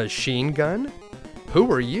with a machine gun?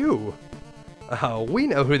 Who are you? Oh, we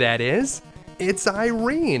know who that is. It's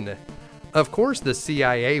Irene. Of course the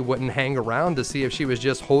CIA wouldn't hang around to see if she was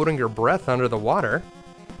just holding her breath under the water.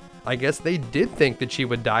 I guess they did think that she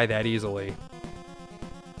would die that easily.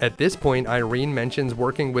 At this point, Irene mentions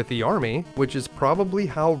working with the army, which is probably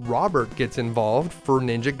how Robert gets involved for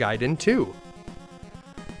Ninja Gaiden 2.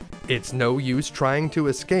 It's no use trying to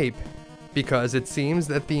escape, because it seems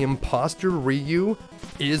that the imposter Ryu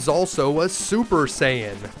is also a Super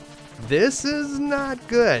Saiyan. This is not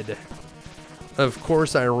good. Of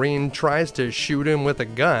course, Irene tries to shoot him with a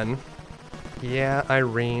gun. Yeah,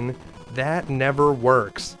 Irene, that never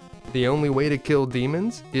works. The only way to kill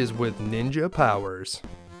demons is with ninja powers.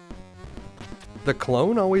 The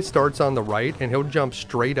clone always starts on the right, and he'll jump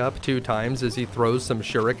straight up 2 times as he throws some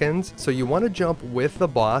shurikens, so you want to jump with the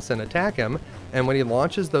boss and attack him, and when he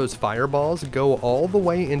launches those fireballs, go all the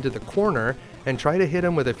way into the corner and try to hit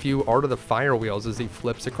him with a few Art of the Fire wheels as he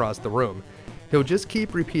flips across the room. He'll just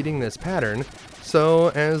keep repeating this pattern, so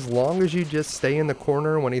as long as you just stay in the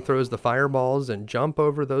corner when he throws the fireballs and jump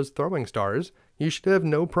over those throwing stars, you should have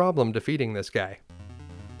no problem defeating this guy.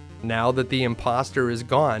 Now that the imposter is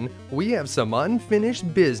gone, we have some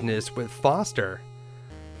unfinished business with Foster.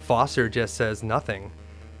 Foster just says nothing.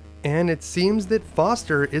 And it seems that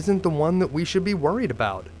Foster isn't the one that we should be worried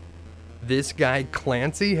about. This guy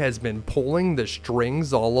Clancy has been pulling the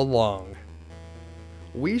strings all along.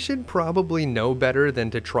 We should probably know better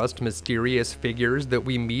than to trust mysterious figures that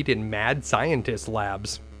we meet in mad scientist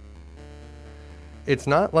labs. It's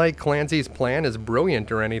not like Clancy's plan is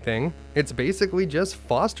brilliant or anything. It's basically just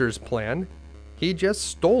Foster's plan. He just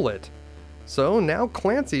stole it. So now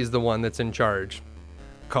Clancy's the one that's in charge.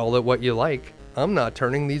 Call it what you like. I'm not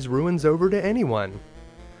turning these ruins over to anyone.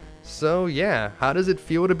 So yeah, how does it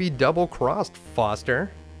feel to be double-crossed,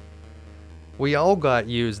 Foster? We all got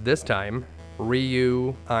used this time.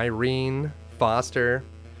 Ryu, Irene, Foster,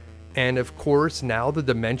 and of course now the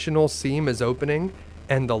dimensional seam is opening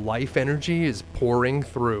and the life energy is pouring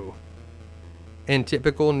through. In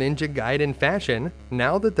typical Ninja Gaiden fashion,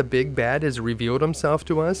 now that the big bad has revealed himself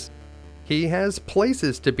to us, he has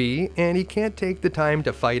places to be and he can't take the time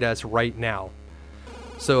to fight us right now.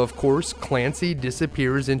 So of course Clancy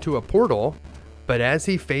disappears into a portal, but as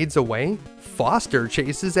he fades away, Foster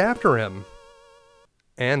chases after him.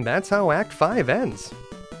 And that's how Act 5 ends.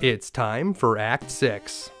 It's time for Act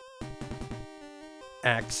 6.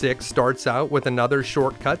 Act 6 starts out with another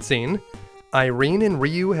short cutscene. Irene and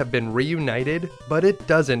Ryu have been reunited, but it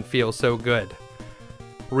doesn't feel so good.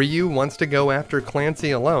 Ryu wants to go after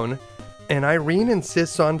Clancy alone, and Irene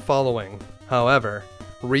insists on following. However,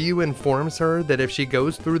 Ryu informs her that if she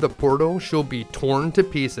goes through the portal, she'll be torn to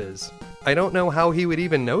pieces. I don't know how he would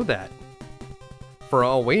even know that. For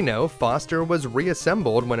all we know, Foster was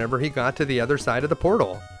reassembled whenever he got to the other side of the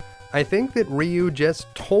portal. I think that Ryu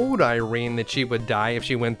just told Irene that she would die if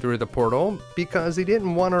she went through the portal because he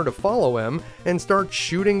didn't want her to follow him and start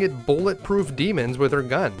shooting at bulletproof demons with her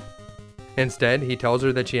gun. Instead, he tells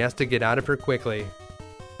her that she has to get out of here quickly,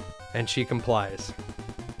 and she complies.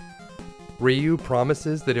 Ryu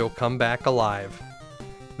promises that he'll come back alive.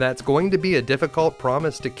 That's going to be a difficult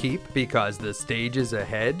promise to keep because the stages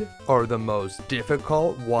ahead are the most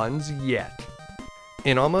difficult ones yet.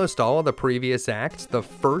 In almost all of the previous acts, the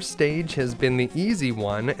first stage has been the easy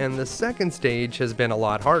one and the second stage has been a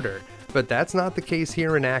lot harder, but that's not the case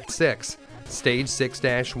here in Act 6. Stage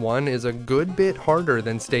 6-1 is a good bit harder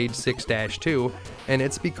than Stage 6-2, and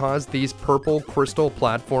it's because these purple crystal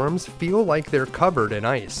platforms feel like they're covered in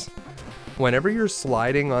ice. Whenever you're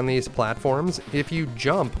sliding on these platforms, if you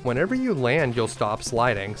jump, whenever you land you'll stop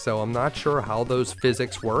sliding, so I'm not sure how those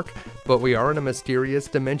physics work, but we are in a mysterious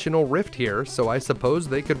dimensional rift here, so I suppose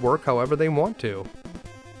they could work however they want to.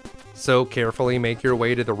 So carefully make your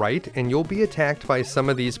way to the right and you'll be attacked by some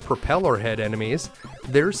of these propeller head enemies.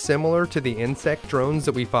 They're similar to the insect drones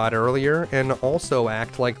that we fought earlier and also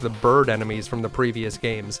act like the bird enemies from the previous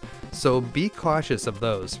games, so be cautious of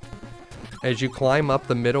those. As you climb up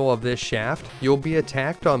the middle of this shaft, you'll be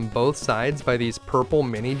attacked on both sides by these purple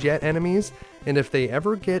mini-jet enemies, and if they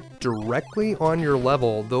ever get directly on your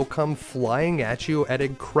level, they'll come flying at you at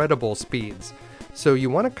incredible speeds. So you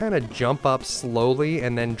want to kind of jump up slowly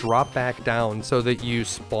and then drop back down so that you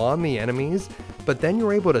spawn the enemies, but then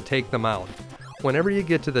you're able to take them out. Whenever you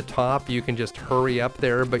get to the top, you can just hurry up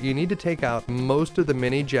there, but you need to take out most of the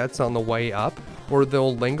mini-jets on the way up, or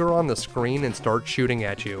they'll linger on the screen and start shooting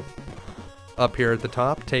at you. Up here at the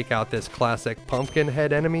top, take out this classic pumpkin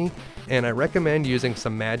head enemy, and I recommend using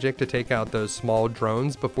some magic to take out those small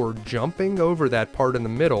drones before jumping over that part in the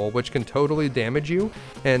middle, which can totally damage you,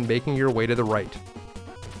 and making your way to the right.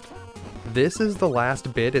 This is the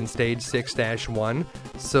last bit in Stage 6-1,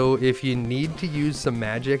 so if you need to use some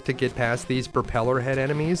magic to get past these propeller head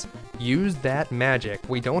enemies, use that magic.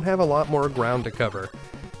 We don't have a lot more ground to cover.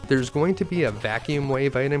 There's going to be a vacuum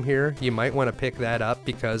wave item here. You might want to pick that up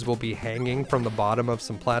because we'll be hanging from the bottom of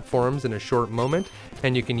some platforms in a short moment,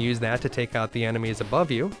 and you can use that to take out the enemies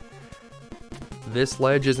above you. This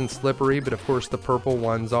ledge isn't slippery, but of course the purple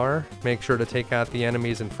ones are. Make sure to take out the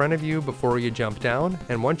enemies in front of you before you jump down,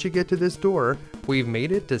 and once you get to this door, we've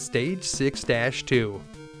made it to stage 6-2.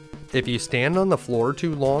 If you stand on the floor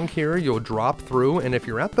too long here, you'll drop through, and if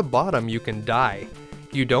you're at the bottom, you can die.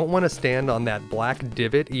 You don't want to stand on that black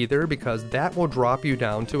divot either, because that will drop you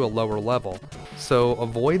down to a lower level. So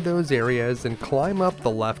avoid those areas and climb up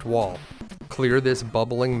the left wall. Clear this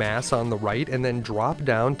bubbling mass on the right and then drop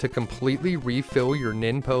down to completely refill your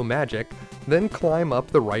Ninpo magic, then climb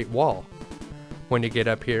up the right wall. When you get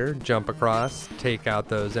up here, jump across, take out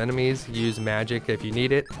those enemies, use magic if you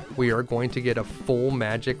need it. We are going to get a full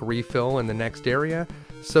magic refill in the next area,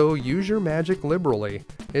 so use your magic liberally.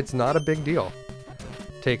 It's not a big deal.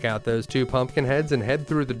 Take out those 2 pumpkin heads and head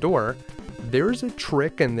through the door. There's a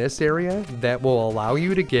trick in this area that will allow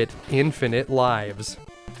you to get infinite lives.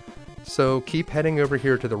 So keep heading over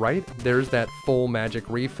here to the right. There's that full magic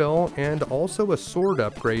refill and also a sword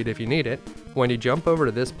upgrade if you need it. When you jump over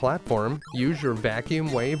to this platform, use your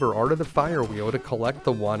vacuum wave or art of the fire wheel to collect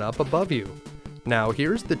the one up above you. Now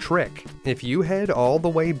here's the trick. If you head all the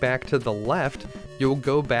way back to the left, you'll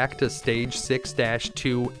go back to stage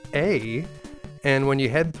 6-2A, and when you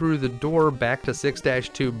head through the door back to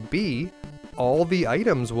 6-2B, all the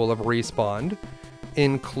items will have respawned,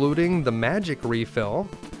 including the magic refill,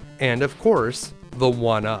 and of course, the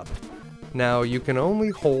 1-up. Now you can only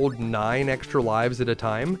hold 9 extra lives at a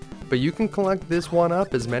time, but you can collect this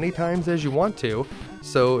 1-up as many times as you want to,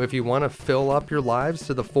 so if you want to fill up your lives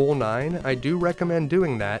to the full 9, I do recommend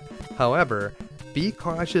doing that. However, be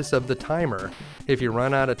cautious of the timer. If you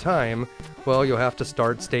run out of time, well, you'll have to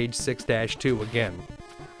start stage 6-2 again.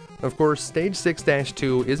 Of course, stage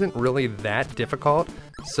 6-2 isn't really that difficult,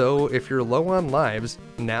 so if you're low on lives,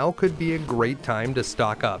 now could be a great time to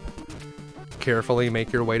stock up. Carefully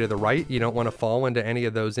make your way to the right, you don't want to fall into any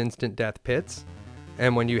of those instant death pits.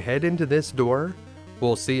 And when you head into this door,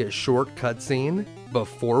 we'll see a short cutscene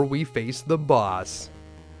before we face the boss.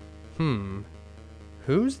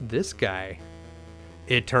 Who's this guy?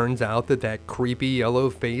 It turns out that that creepy yellow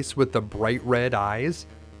face with the bright red eyes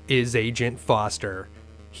is Agent Foster.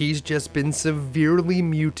 He's just been severely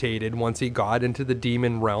mutated once he got into the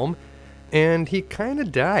demon realm, and he kinda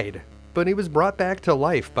died, but he was brought back to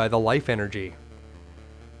life by the life energy.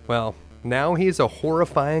 Well, now he's a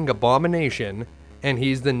horrifying abomination, and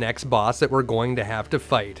he's the next boss that we're going to have to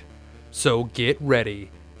fight. So get ready,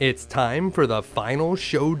 it's time for the final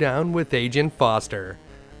showdown with Agent Foster.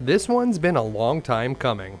 This one's been a long time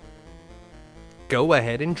coming. Go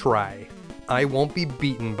ahead and try. I won't be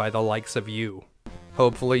beaten by the likes of you.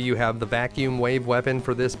 Hopefully you have the vacuum wave weapon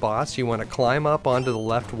for this boss. You want to climb up onto the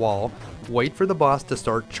left wall, wait for the boss to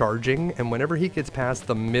start charging, and whenever he gets past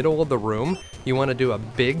the middle of the room, you want to do a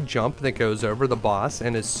big jump that goes over the boss,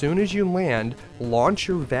 and as soon as you land, launch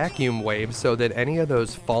your vacuum wave so that any of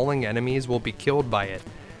those falling enemies will be killed by it.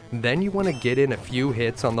 Then you want to get in a few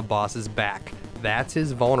hits on the boss's back. That's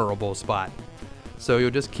his vulnerable spot. So you'll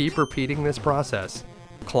just keep repeating this process.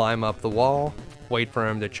 Climb up the wall, wait for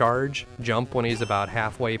him to charge, jump when he's about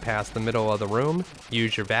halfway past the middle of the room,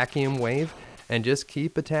 use your vacuum wave, and just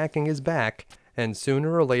keep attacking his back, and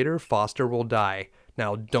sooner or later Foster will die.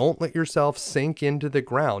 Now don't let yourself sink into the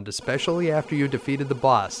ground, especially after you defeated the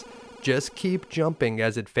boss. Just keep jumping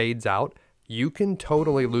as it fades out. You can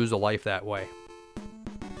totally lose a life that way.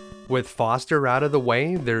 With Foster out of the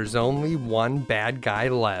way, there's only one bad guy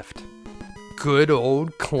left. Good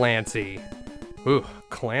old Clancy. Ooh,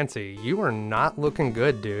 Clancy, you are not looking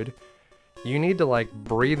good, dude. You need to like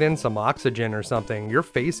breathe in some oxygen or something. Your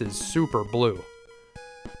face is super blue.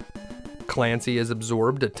 Clancy has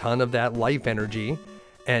absorbed a ton of that life energy,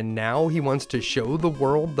 and now he wants to show the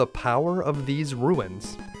world the power of these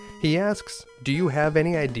ruins. He asks, do you have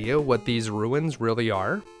any idea what these ruins really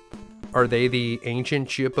are? Are they the ancient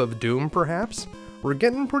ship of doom, perhaps? We're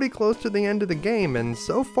getting pretty close to the end of the game, and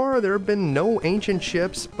so far there have been no ancient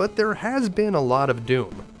ships, but there has been a lot of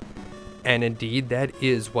doom. And indeed, that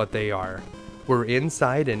is what they are. We're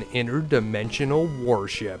inside an interdimensional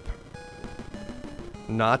warship.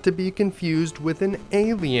 Not to be confused with an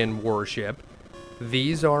alien warship,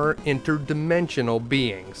 these are interdimensional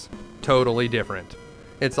beings. Totally different.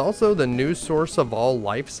 It's also the new source of all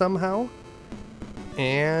life somehow.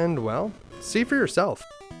 And, well, see for yourself.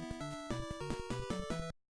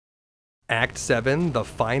 Act 7, the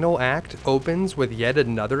final act, opens with yet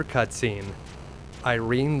another cutscene.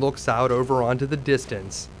 Irene looks out over onto the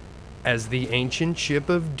distance. as the ancient ship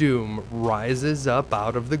of doom rises up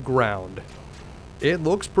out of the ground. It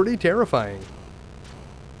looks pretty terrifying.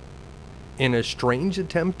 In a strange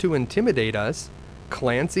attempt to intimidate us,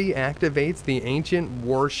 Clancy activates the ancient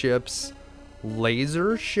warship's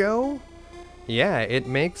laser show? Yeah, it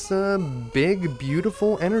makes a big,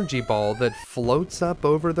 beautiful energy ball that floats up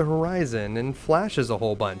over the horizon and flashes a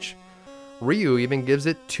whole bunch. Ryu even gives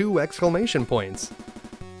it 2 exclamation points.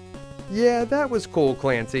 Yeah, that was cool,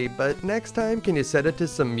 Clancy, but next time can you set it to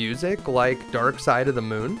some music like Dark Side of the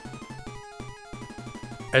Moon?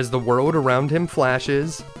 As the world around him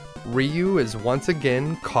flashes, Ryu is once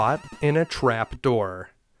again caught in a trap door.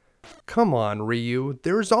 Come on, Ryu,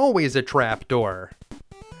 there's always a trap door.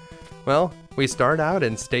 Well, we start out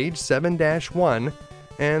in stage 7-1,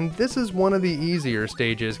 and this is one of the easier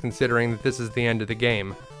stages considering that this is the end of the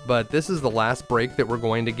game, but this is the last break that we're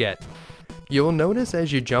going to get. You'll notice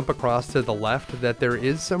as you jump across to the left that there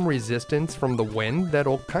is some resistance from the wind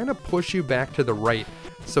that'll kind of push you back to the right,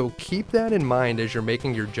 so keep that in mind as you're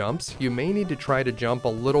making your jumps. You may need to try to jump a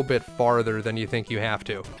little bit farther than you think you have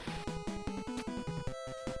to.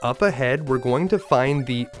 Up ahead, we're going to find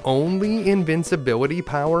the only invincibility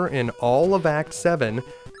power in all of Act 7,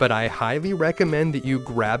 but I highly recommend that you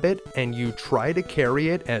grab it and you try to carry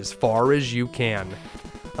it as far as you can.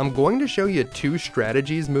 I'm going to show you 2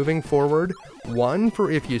 strategies moving forward, one for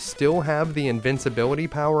if you still have the invincibility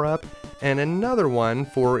power up, and another one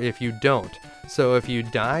for if you don't. So if you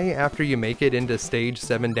die after you make it into stage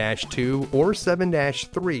 7-2 or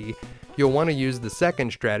 7-3, you'll want to use the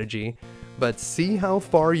second strategy, but see how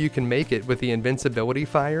far you can make it with the invincibility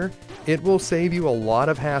fire. It will save you a lot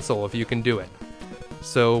of hassle if you can do it.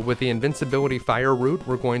 So with the invincibility fire route,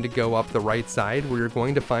 we're going to go up the right side where you're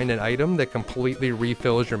going to find an item that completely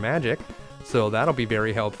refills your magic, so that'll be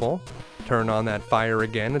very helpful. Turn on that fire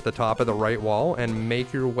again at the top of the right wall and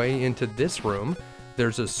make your way into this room.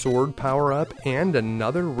 There's a sword power up and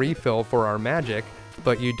another refill for our magic,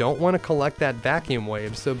 but you don't want to collect that vacuum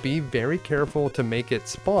wave, so be very careful to make it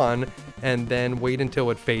spawn and then wait until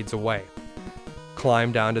it fades away.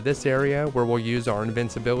 Climb down to this area where we'll use our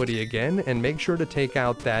invincibility again, and make sure to take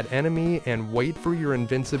out that enemy and wait for your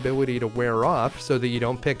invincibility to wear off so that you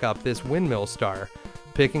don't pick up this windmill star.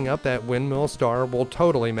 Picking up that windmill star will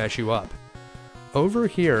totally mess you up. Over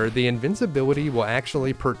here, the invincibility will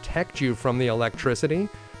actually protect you from the electricity,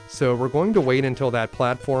 so we're going to wait until that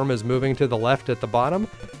platform is moving to the left at the bottom,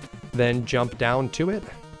 then jump down to it.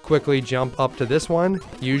 Quickly jump up to this one,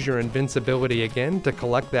 use your invincibility again to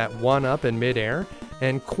collect that 1-up in midair,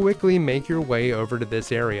 and quickly make your way over to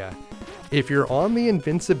this area. If you're on the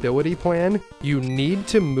invincibility plan, you need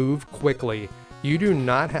to move quickly. You do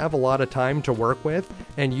not have a lot of time to work with,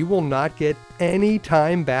 and you will not get any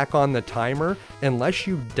time back on the timer unless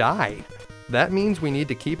you die. That means we need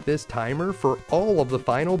to keep this timer for all of the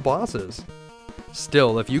final bosses.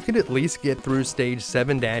 Still, if you could at least get through stage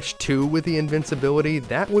 7-2 with the invincibility,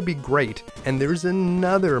 that would be great. And there's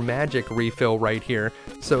another magic refill right here,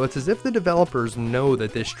 so it's as if the developers know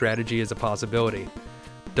that this strategy is a possibility.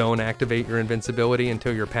 Don't activate your invincibility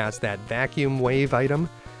until you're past that vacuum wave item,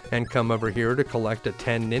 and come over here to collect a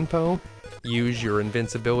 10 ninpo. Use your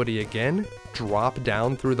invincibility again, drop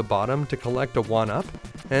down through the bottom to collect a 1-up,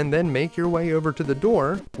 and then make your way over to the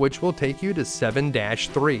door, which will take you to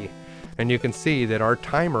 7-3. And you can see that our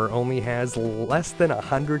timer only has less than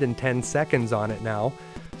 110 seconds on it now,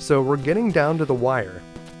 so we're getting down to the wire.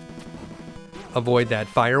 Avoid that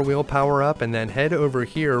fire wheel power up and then head over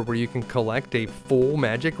here where you can collect a full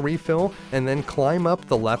magic refill and then climb up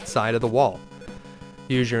the left side of the wall.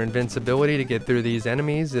 Use your invincibility to get through these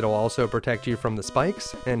enemies. It'll also protect you from the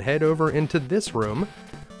spikes, and head over into this room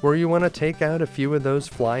where you want to take out a few of those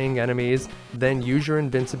flying enemies, then use your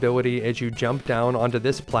invincibility as you jump down onto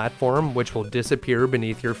this platform, which will disappear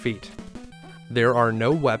beneath your feet. There are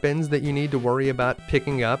no weapons that you need to worry about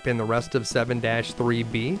picking up in the rest of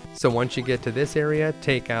 7-3B, so once you get to this area,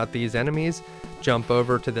 take out these enemies, jump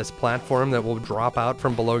over to this platform that will drop out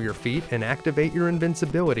from below your feet, and activate your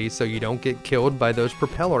invincibility so you don't get killed by those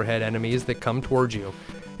propeller head enemies that come towards you.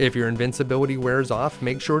 If your invincibility wears off,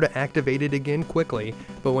 make sure to activate it again quickly,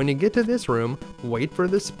 but when you get to this room, wait for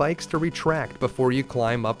the spikes to retract before you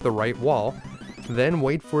climb up the right wall, then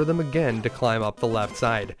wait for them again to climb up the left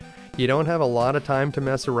side. You don't have a lot of time to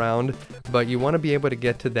mess around, but you want to be able to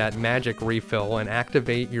get to that magic refill and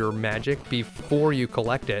activate your magic before you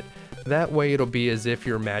collect it. That way it'll be as if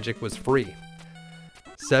your magic was free.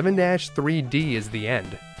 7-3D is the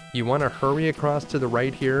end. You want to hurry across to the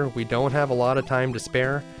right here. We don't have a lot of time to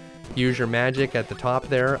spare. Use your magic at the top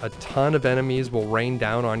there. A ton of enemies will rain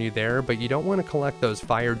down on you there, but you don't want to collect those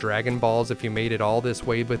fire dragon balls if you made it all this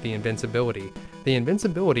way with the invincibility. The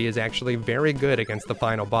invincibility is actually very good against the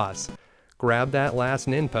final boss. Grab that last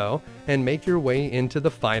ninpo and make your way into the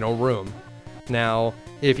final room. Now,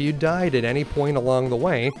 if you died at any point along the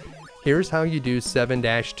way, here's how you do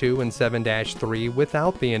 7-2 and 7-3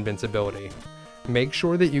 without the invincibility. Make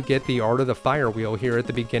sure that you get the Art of the Fire Wheel here at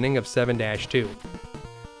the beginning of 7-2.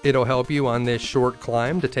 It'll help you on this short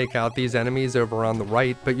climb to take out these enemies over on the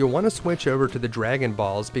right, but you'll want to switch over to the Dragon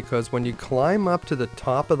Balls because when you climb up to the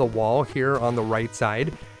top of the wall here on the right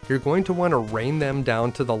side, you're going to want to rain them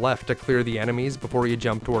down to the left to clear the enemies before you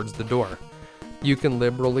jump towards the door. You can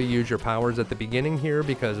liberally use your powers at the beginning here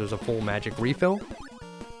because there's a full magic refill.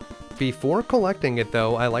 Before collecting it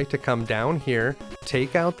though, I like to come down here,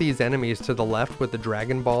 take out these enemies to the left with the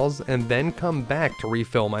Dragon Balls, and then come back to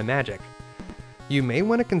refill my magic. You may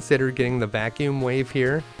want to consider getting the vacuum wave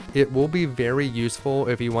here. It will be very useful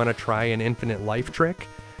if you want to try an infinite life trick,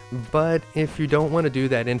 but if you don't want to do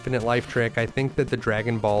that infinite life trick, I think that the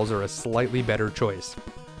Dragon Balls are a slightly better choice.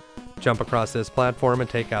 Jump across this platform and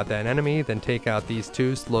take out that enemy, then take out these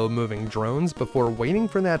two slow-moving drones before waiting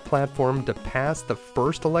for that platform to pass the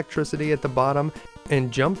first electricity at the bottom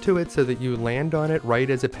and jump to it so that you land on it right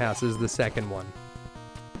as it passes the second one.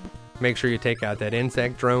 Make sure you take out that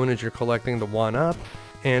insect drone as you're collecting the 1-up,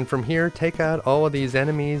 and from here take out all of these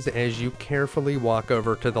enemies as you carefully walk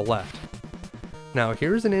over to the left. Now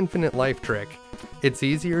here's an infinite life trick. It's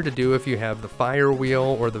easier to do if you have the fire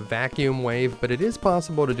wheel or the vacuum wave, but it is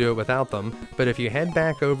possible to do it without them. But if you head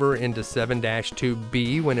back over into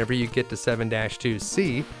 7-2B whenever you get to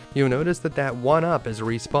 7-2C, you'll notice that that 1-up is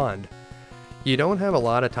respawned. You don't have a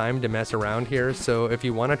lot of time to mess around here, so if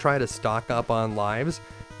you want to try to stock up on lives,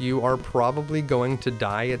 you are probably going to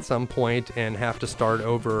die at some point and have to start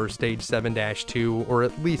over stage 7-2 or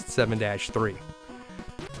at least 7-3.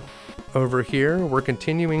 Over here, we're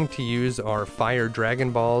continuing to use our fire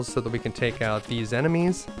dragon balls so that we can take out these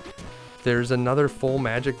enemies. There's another full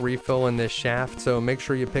magic refill in this shaft, so make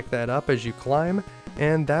sure you pick that up as you climb,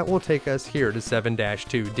 and that will take us here to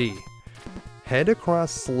 7-2D. Head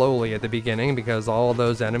across slowly at the beginning because all of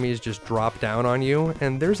those enemies just drop down on you,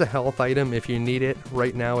 and there's a health item if you need it.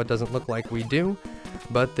 Right now it doesn't look like we do,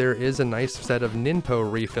 but there is a nice set of ninpo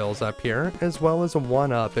refills up here, as well as a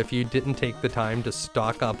 1-up if you didn't take the time to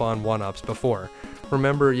stock up on 1-ups before.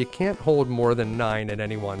 Remember, you can't hold more than 9 at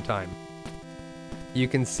any one time. You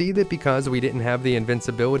can see that because we didn't have the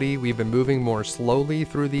invincibility, we've been moving more slowly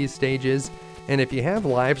through these stages, and if you have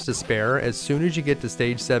lives to spare, as soon as you get to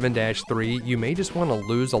stage 7-3, you may just want to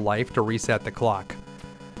lose a life to reset the clock.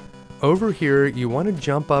 Over here, you want to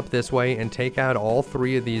jump up this way and take out all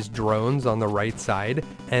 3 of these drones on the right side,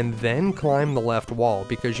 and then climb the left wall,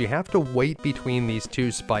 because you have to wait between these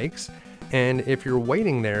 2 spikes, and if you're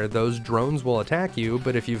waiting there, those drones will attack you,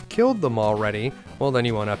 but if you've killed them already, well then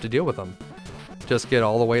you won't have to deal with them. Just get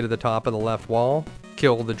all the way to the top of the left wall,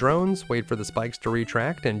 kill the drones, wait for the spikes to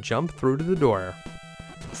retract, and jump through to the door.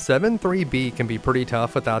 7-3B can be pretty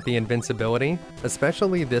tough without the invincibility,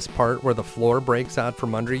 especially this part where the floor breaks out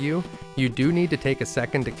from under you. You do need to take a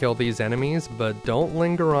second to kill these enemies, but don't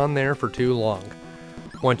linger on there for too long.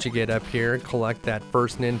 Once you get up here, collect that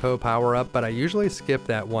first ninpo power up, but I usually skip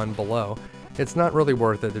that one below. It's not really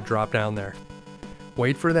worth it to drop down there.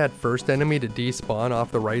 Wait for that first enemy to despawn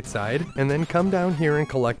off the right side, and then come down here and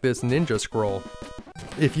collect this ninja scroll.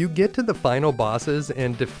 If you get to the final bosses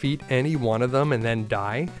and defeat any one of them and then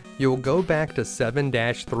die, you'll go back to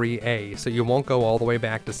 7-3A, so you won't go all the way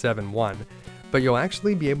back to 7-1. But you'll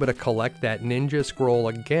actually be able to collect that ninja scroll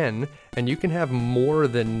again, and you can have more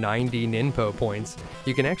than 90 ninpo points.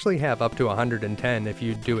 You can actually have up to 110 if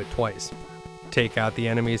you do it twice. Take out the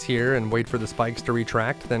enemies here and wait for the spikes to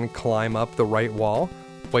retract, then climb up the right wall.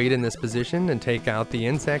 Wait in this position and take out the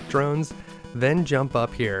insect drones, then jump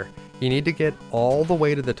up here. You need to get all the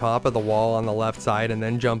way to the top of the wall on the left side and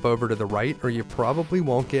then jump over to the right, or you probably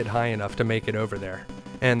won't get high enough to make it over there.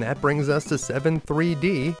 And that brings us to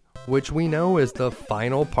 7-3D, which we know is the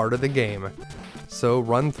final part of the game. So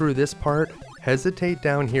run through this part. Hesitate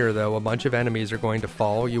down here though, a bunch of enemies are going to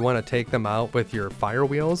fall. You want to take them out with your fire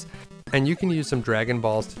wheels, and you can use some Dragon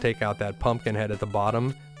Balls to take out that pumpkin head at the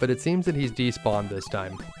bottom, but it seems that he's despawned this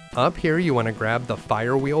time. Up here you want to grab the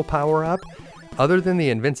fire wheel power up. Other than the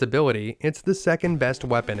invincibility, it's the second best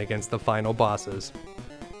weapon against the final bosses.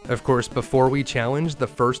 Of course, before we challenge the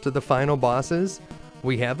first of the final bosses,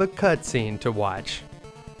 we have a cutscene to watch.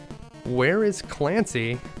 Where is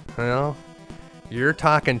Clancy? Well, you're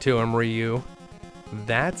talking to him, Ryu.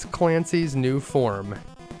 That's Clancy's new form.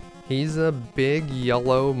 He's a big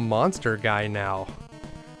yellow monster guy now.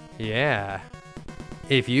 Yeah.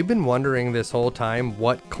 If you've been wondering this whole time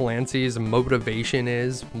what Clancy's motivation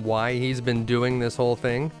is, why he's been doing this whole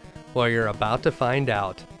thing, well, you're about to find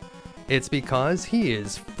out. It's because he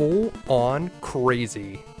is full-on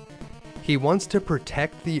crazy. He wants to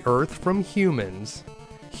protect the Earth from humans.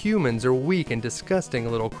 Humans are weak and disgusting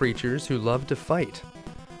little creatures who love to fight.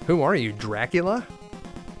 Who are you, Dracula?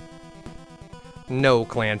 No,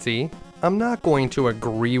 Clancy. I'm not going to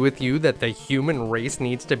agree with you that the human race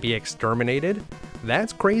needs to be exterminated.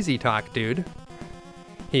 That's crazy talk, dude.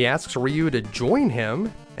 He asks Ryu to join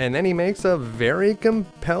him, and then he makes a very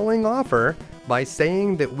compelling offer by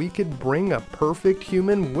saying that we could bring a perfect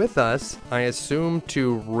human with us, I assume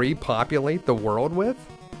to repopulate the world with?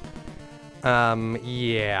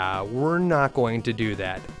 Yeah, we're not going to do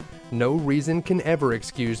that. No reason can ever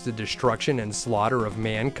excuse the destruction and slaughter of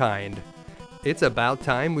mankind. It's about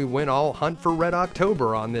time we went all hunt for Red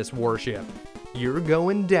October on this warship. You're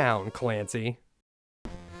going down, Clancy.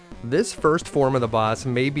 This first form of the boss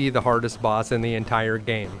may be the hardest boss in the entire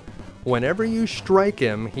game. Whenever you strike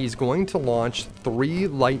him, he's going to launch 3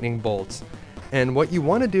 lightning bolts. And what you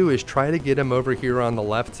want to do is try to get him over here on the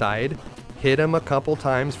left side, hit him a couple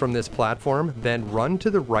times from this platform, then run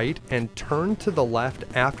to the right and turn to the left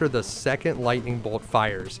after the second lightning bolt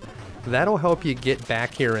fires. That'll help you get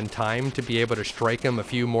back here in time to be able to strike him a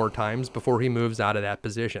few more times before he moves out of that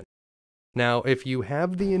position. Now, if you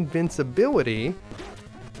have the invincibility,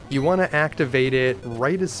 you want to activate it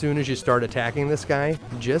right as soon as you start attacking this guy.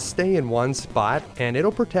 Just stay in one spot and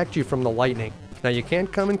it'll protect you from the lightning. Now, you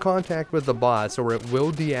can't come in contact with the boss or it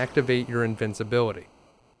will deactivate your invincibility.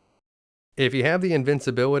 If you have the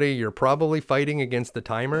invincibility, you're probably fighting against the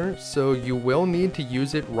timer, so you will need to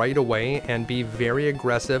use it right away and be very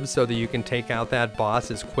aggressive so that you can take out that boss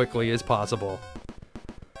as quickly as possible.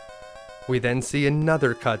 We then see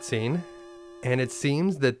another cutscene, and it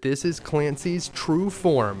seems that this is Clancy's true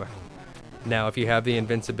form. Now, if you have the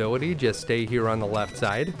invincibility, just stay here on the left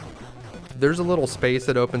side. There's a little space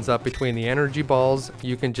that opens up between the energy balls.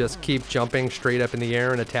 You can just keep jumping straight up in the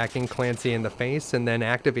air and attacking Clancy in the face, and then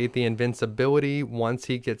activate the invincibility once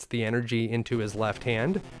he gets the energy into his left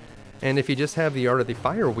hand. And if you just have the Art of the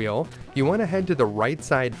Fire wheel, you want to head to the right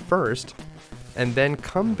side first, and then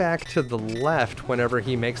come back to the left whenever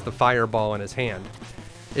he makes the fireball in his hand.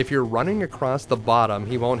 If you're running across the bottom,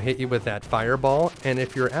 he won't hit you with that fireball, and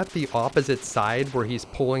if you're at the opposite side where he's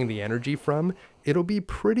pulling the energy from, it'll be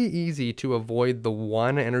pretty easy to avoid the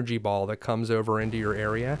one energy ball that comes over into your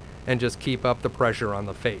area and just keep up the pressure on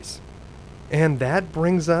the face. And that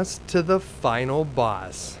brings us to the final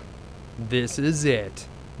boss. This is it.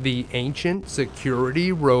 The ancient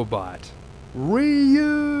security robot,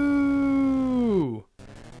 Ryu!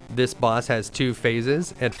 This boss has 2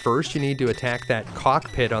 phases. At first, you need to attack that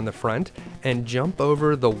cockpit on the front and jump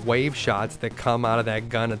over the wave shots that come out of that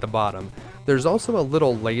gun at the bottom. There's also a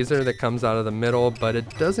little laser that comes out of the middle, but it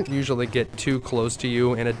doesn't usually get too close to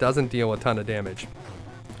you and it doesn't deal a ton of damage.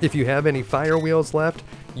 If you have any fire wheels left,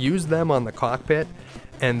 use them on the cockpit,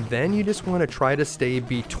 and then you just want to try to stay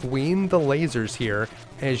between the lasers here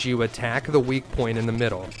as you attack the weak point in the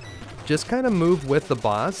middle. Just kind of move with the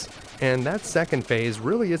boss, and that second phase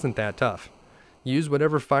really isn't that tough. Use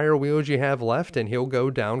whatever fire wheels you have left and he'll go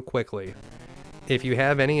down quickly. If you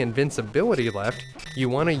have any invincibility left, you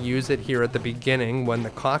want to use it here at the beginning when the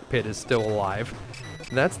cockpit is still alive.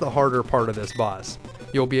 That's the harder part of this boss.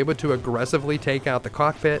 You'll be able to aggressively take out the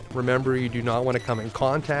cockpit. Remember, you do not want to come in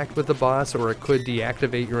contact with the boss or it could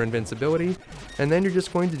deactivate your invincibility. And then you're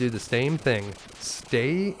just going to do the same thing.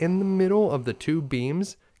 Stay in the middle of the 2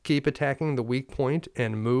 beams, keep attacking the weak point,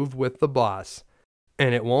 and move with the boss.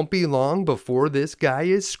 And it won't be long before this guy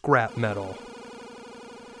is scrap metal.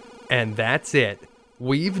 And that's it.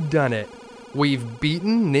 We've done it. We've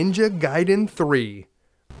beaten Ninja Gaiden 3.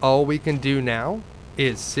 All we can do now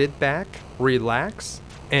is sit back, relax,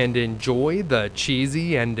 and enjoy the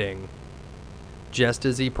cheesy ending. Just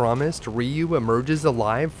as he promised, Ryu emerges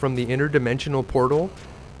alive from the interdimensional portal,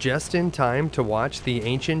 just in time to watch the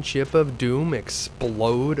ancient ship of doom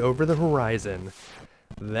explode over the horizon.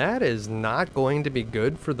 That is not going to be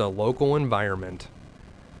good for the local environment.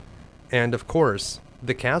 And of course,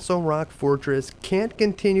 the Castle Rock Fortress can't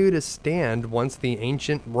continue to stand once the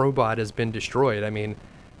ancient robot has been destroyed. I mean,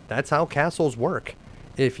 that's how castles work.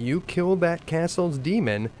 If you kill that castle's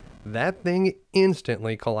demon, that thing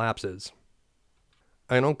instantly collapses.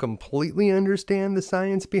 I don't completely understand the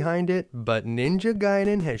science behind it, but Ninja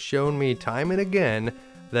Gaiden has shown me time and again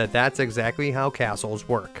that that's exactly how castles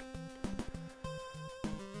work.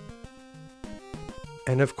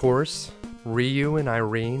 And of course, Ryu and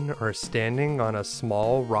Irene are standing on a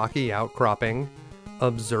small rocky outcropping,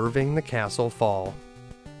 observing the castle fall.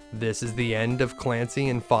 This is the end of Clancy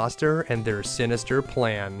and Foster and their sinister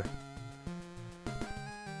plan.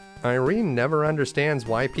 Irene never understands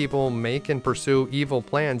why people make and pursue evil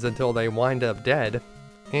plans until they wind up dead.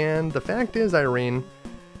 And the fact is, Irene,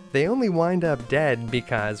 they only wind up dead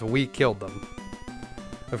because we killed them.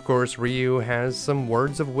 Of course, Ryu has some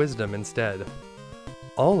words of wisdom instead.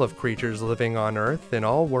 All of creatures living on Earth in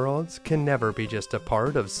all worlds can never be just a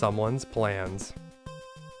part of someone's plans.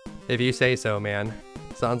 If you say so, man.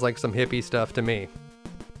 Sounds like some hippie stuff to me.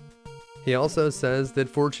 He also says that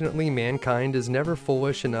fortunately mankind is never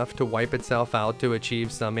foolish enough to wipe itself out to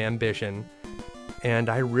achieve some ambition, and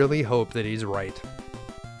I really hope that he's right.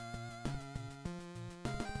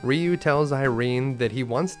 Ryu tells Irene that he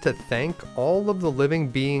wants to thank all of the living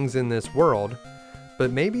beings in this world,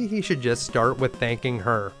 but maybe he should just start with thanking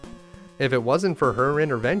her. If it wasn't for her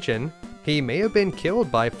intervention, he may have been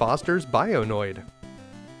killed by Foster's Bionoid.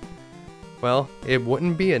 Well, it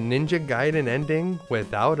wouldn't be a Ninja Gaiden ending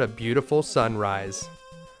without a beautiful sunrise.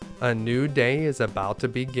 A new day is about to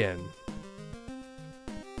begin.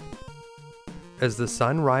 As the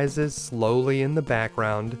sun rises slowly in the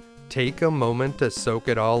background, take a moment to soak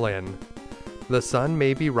it all in. The sun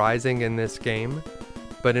may be rising in this game,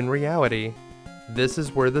 but in reality, this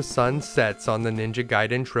is where the sun sets on the Ninja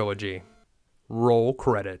Gaiden trilogy. Roll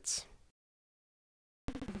credits.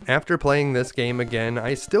 After playing this game again,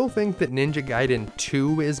 I still think that Ninja Gaiden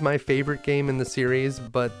 2 is my favorite game in the series,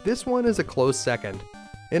 but this one is a close second.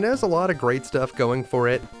 It has a lot of great stuff going for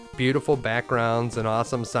it, beautiful backgrounds, an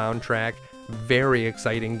awesome soundtrack, very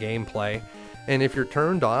exciting gameplay, and if you're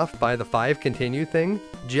turned off by the 5 continue thing,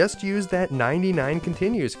 just use that 99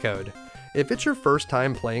 continues code. If it's your first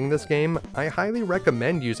time playing this game, I highly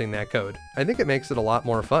recommend using that code. I think it makes it a lot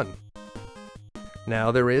more fun.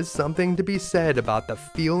 Now, there is something to be said about the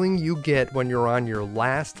feeling you get when you're on your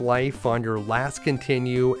last life, on your last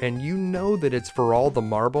continue, and you know that it's for all the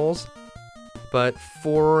marbles. But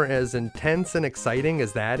for as intense and exciting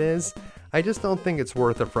as that is, I just don't think it's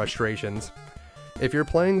worth the frustrations. If you're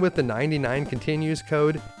playing with the 99 continues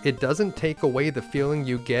code, it doesn't take away the feeling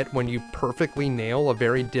you get when you perfectly nail a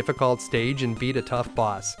very difficult stage and beat a tough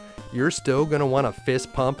boss. You're still gonna want to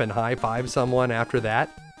fist pump and high five someone after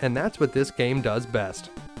that, and that's what this game does best.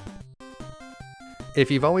 If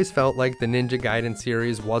you've always felt like the Ninja Gaiden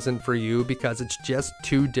series wasn't for you because it's just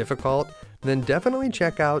too difficult, then definitely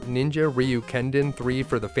check out Ninja Ryukenden III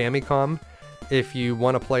for the Famicom. If you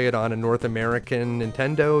want to play it on a North American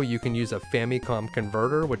Nintendo, you can use a Famicom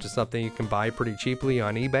converter, which is something you can buy pretty cheaply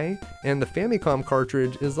on eBay, and the Famicom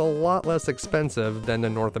cartridge is a lot less expensive than the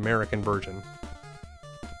North American version.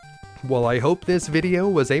 Well, I hope this video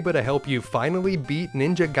was able to help you finally beat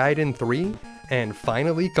Ninja Gaiden 3 and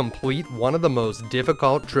finally complete one of the most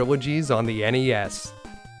difficult trilogies on the NES.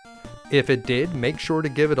 If it did, make sure to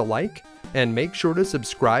give it a like and make sure to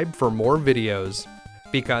subscribe for more videos,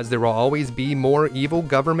 because there will always be more evil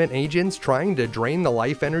government agents trying to drain the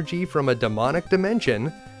life energy from a demonic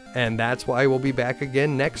dimension, and that's why we'll be back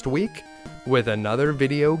again next week with another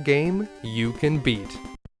video game you can beat.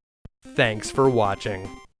 Thanks for watching.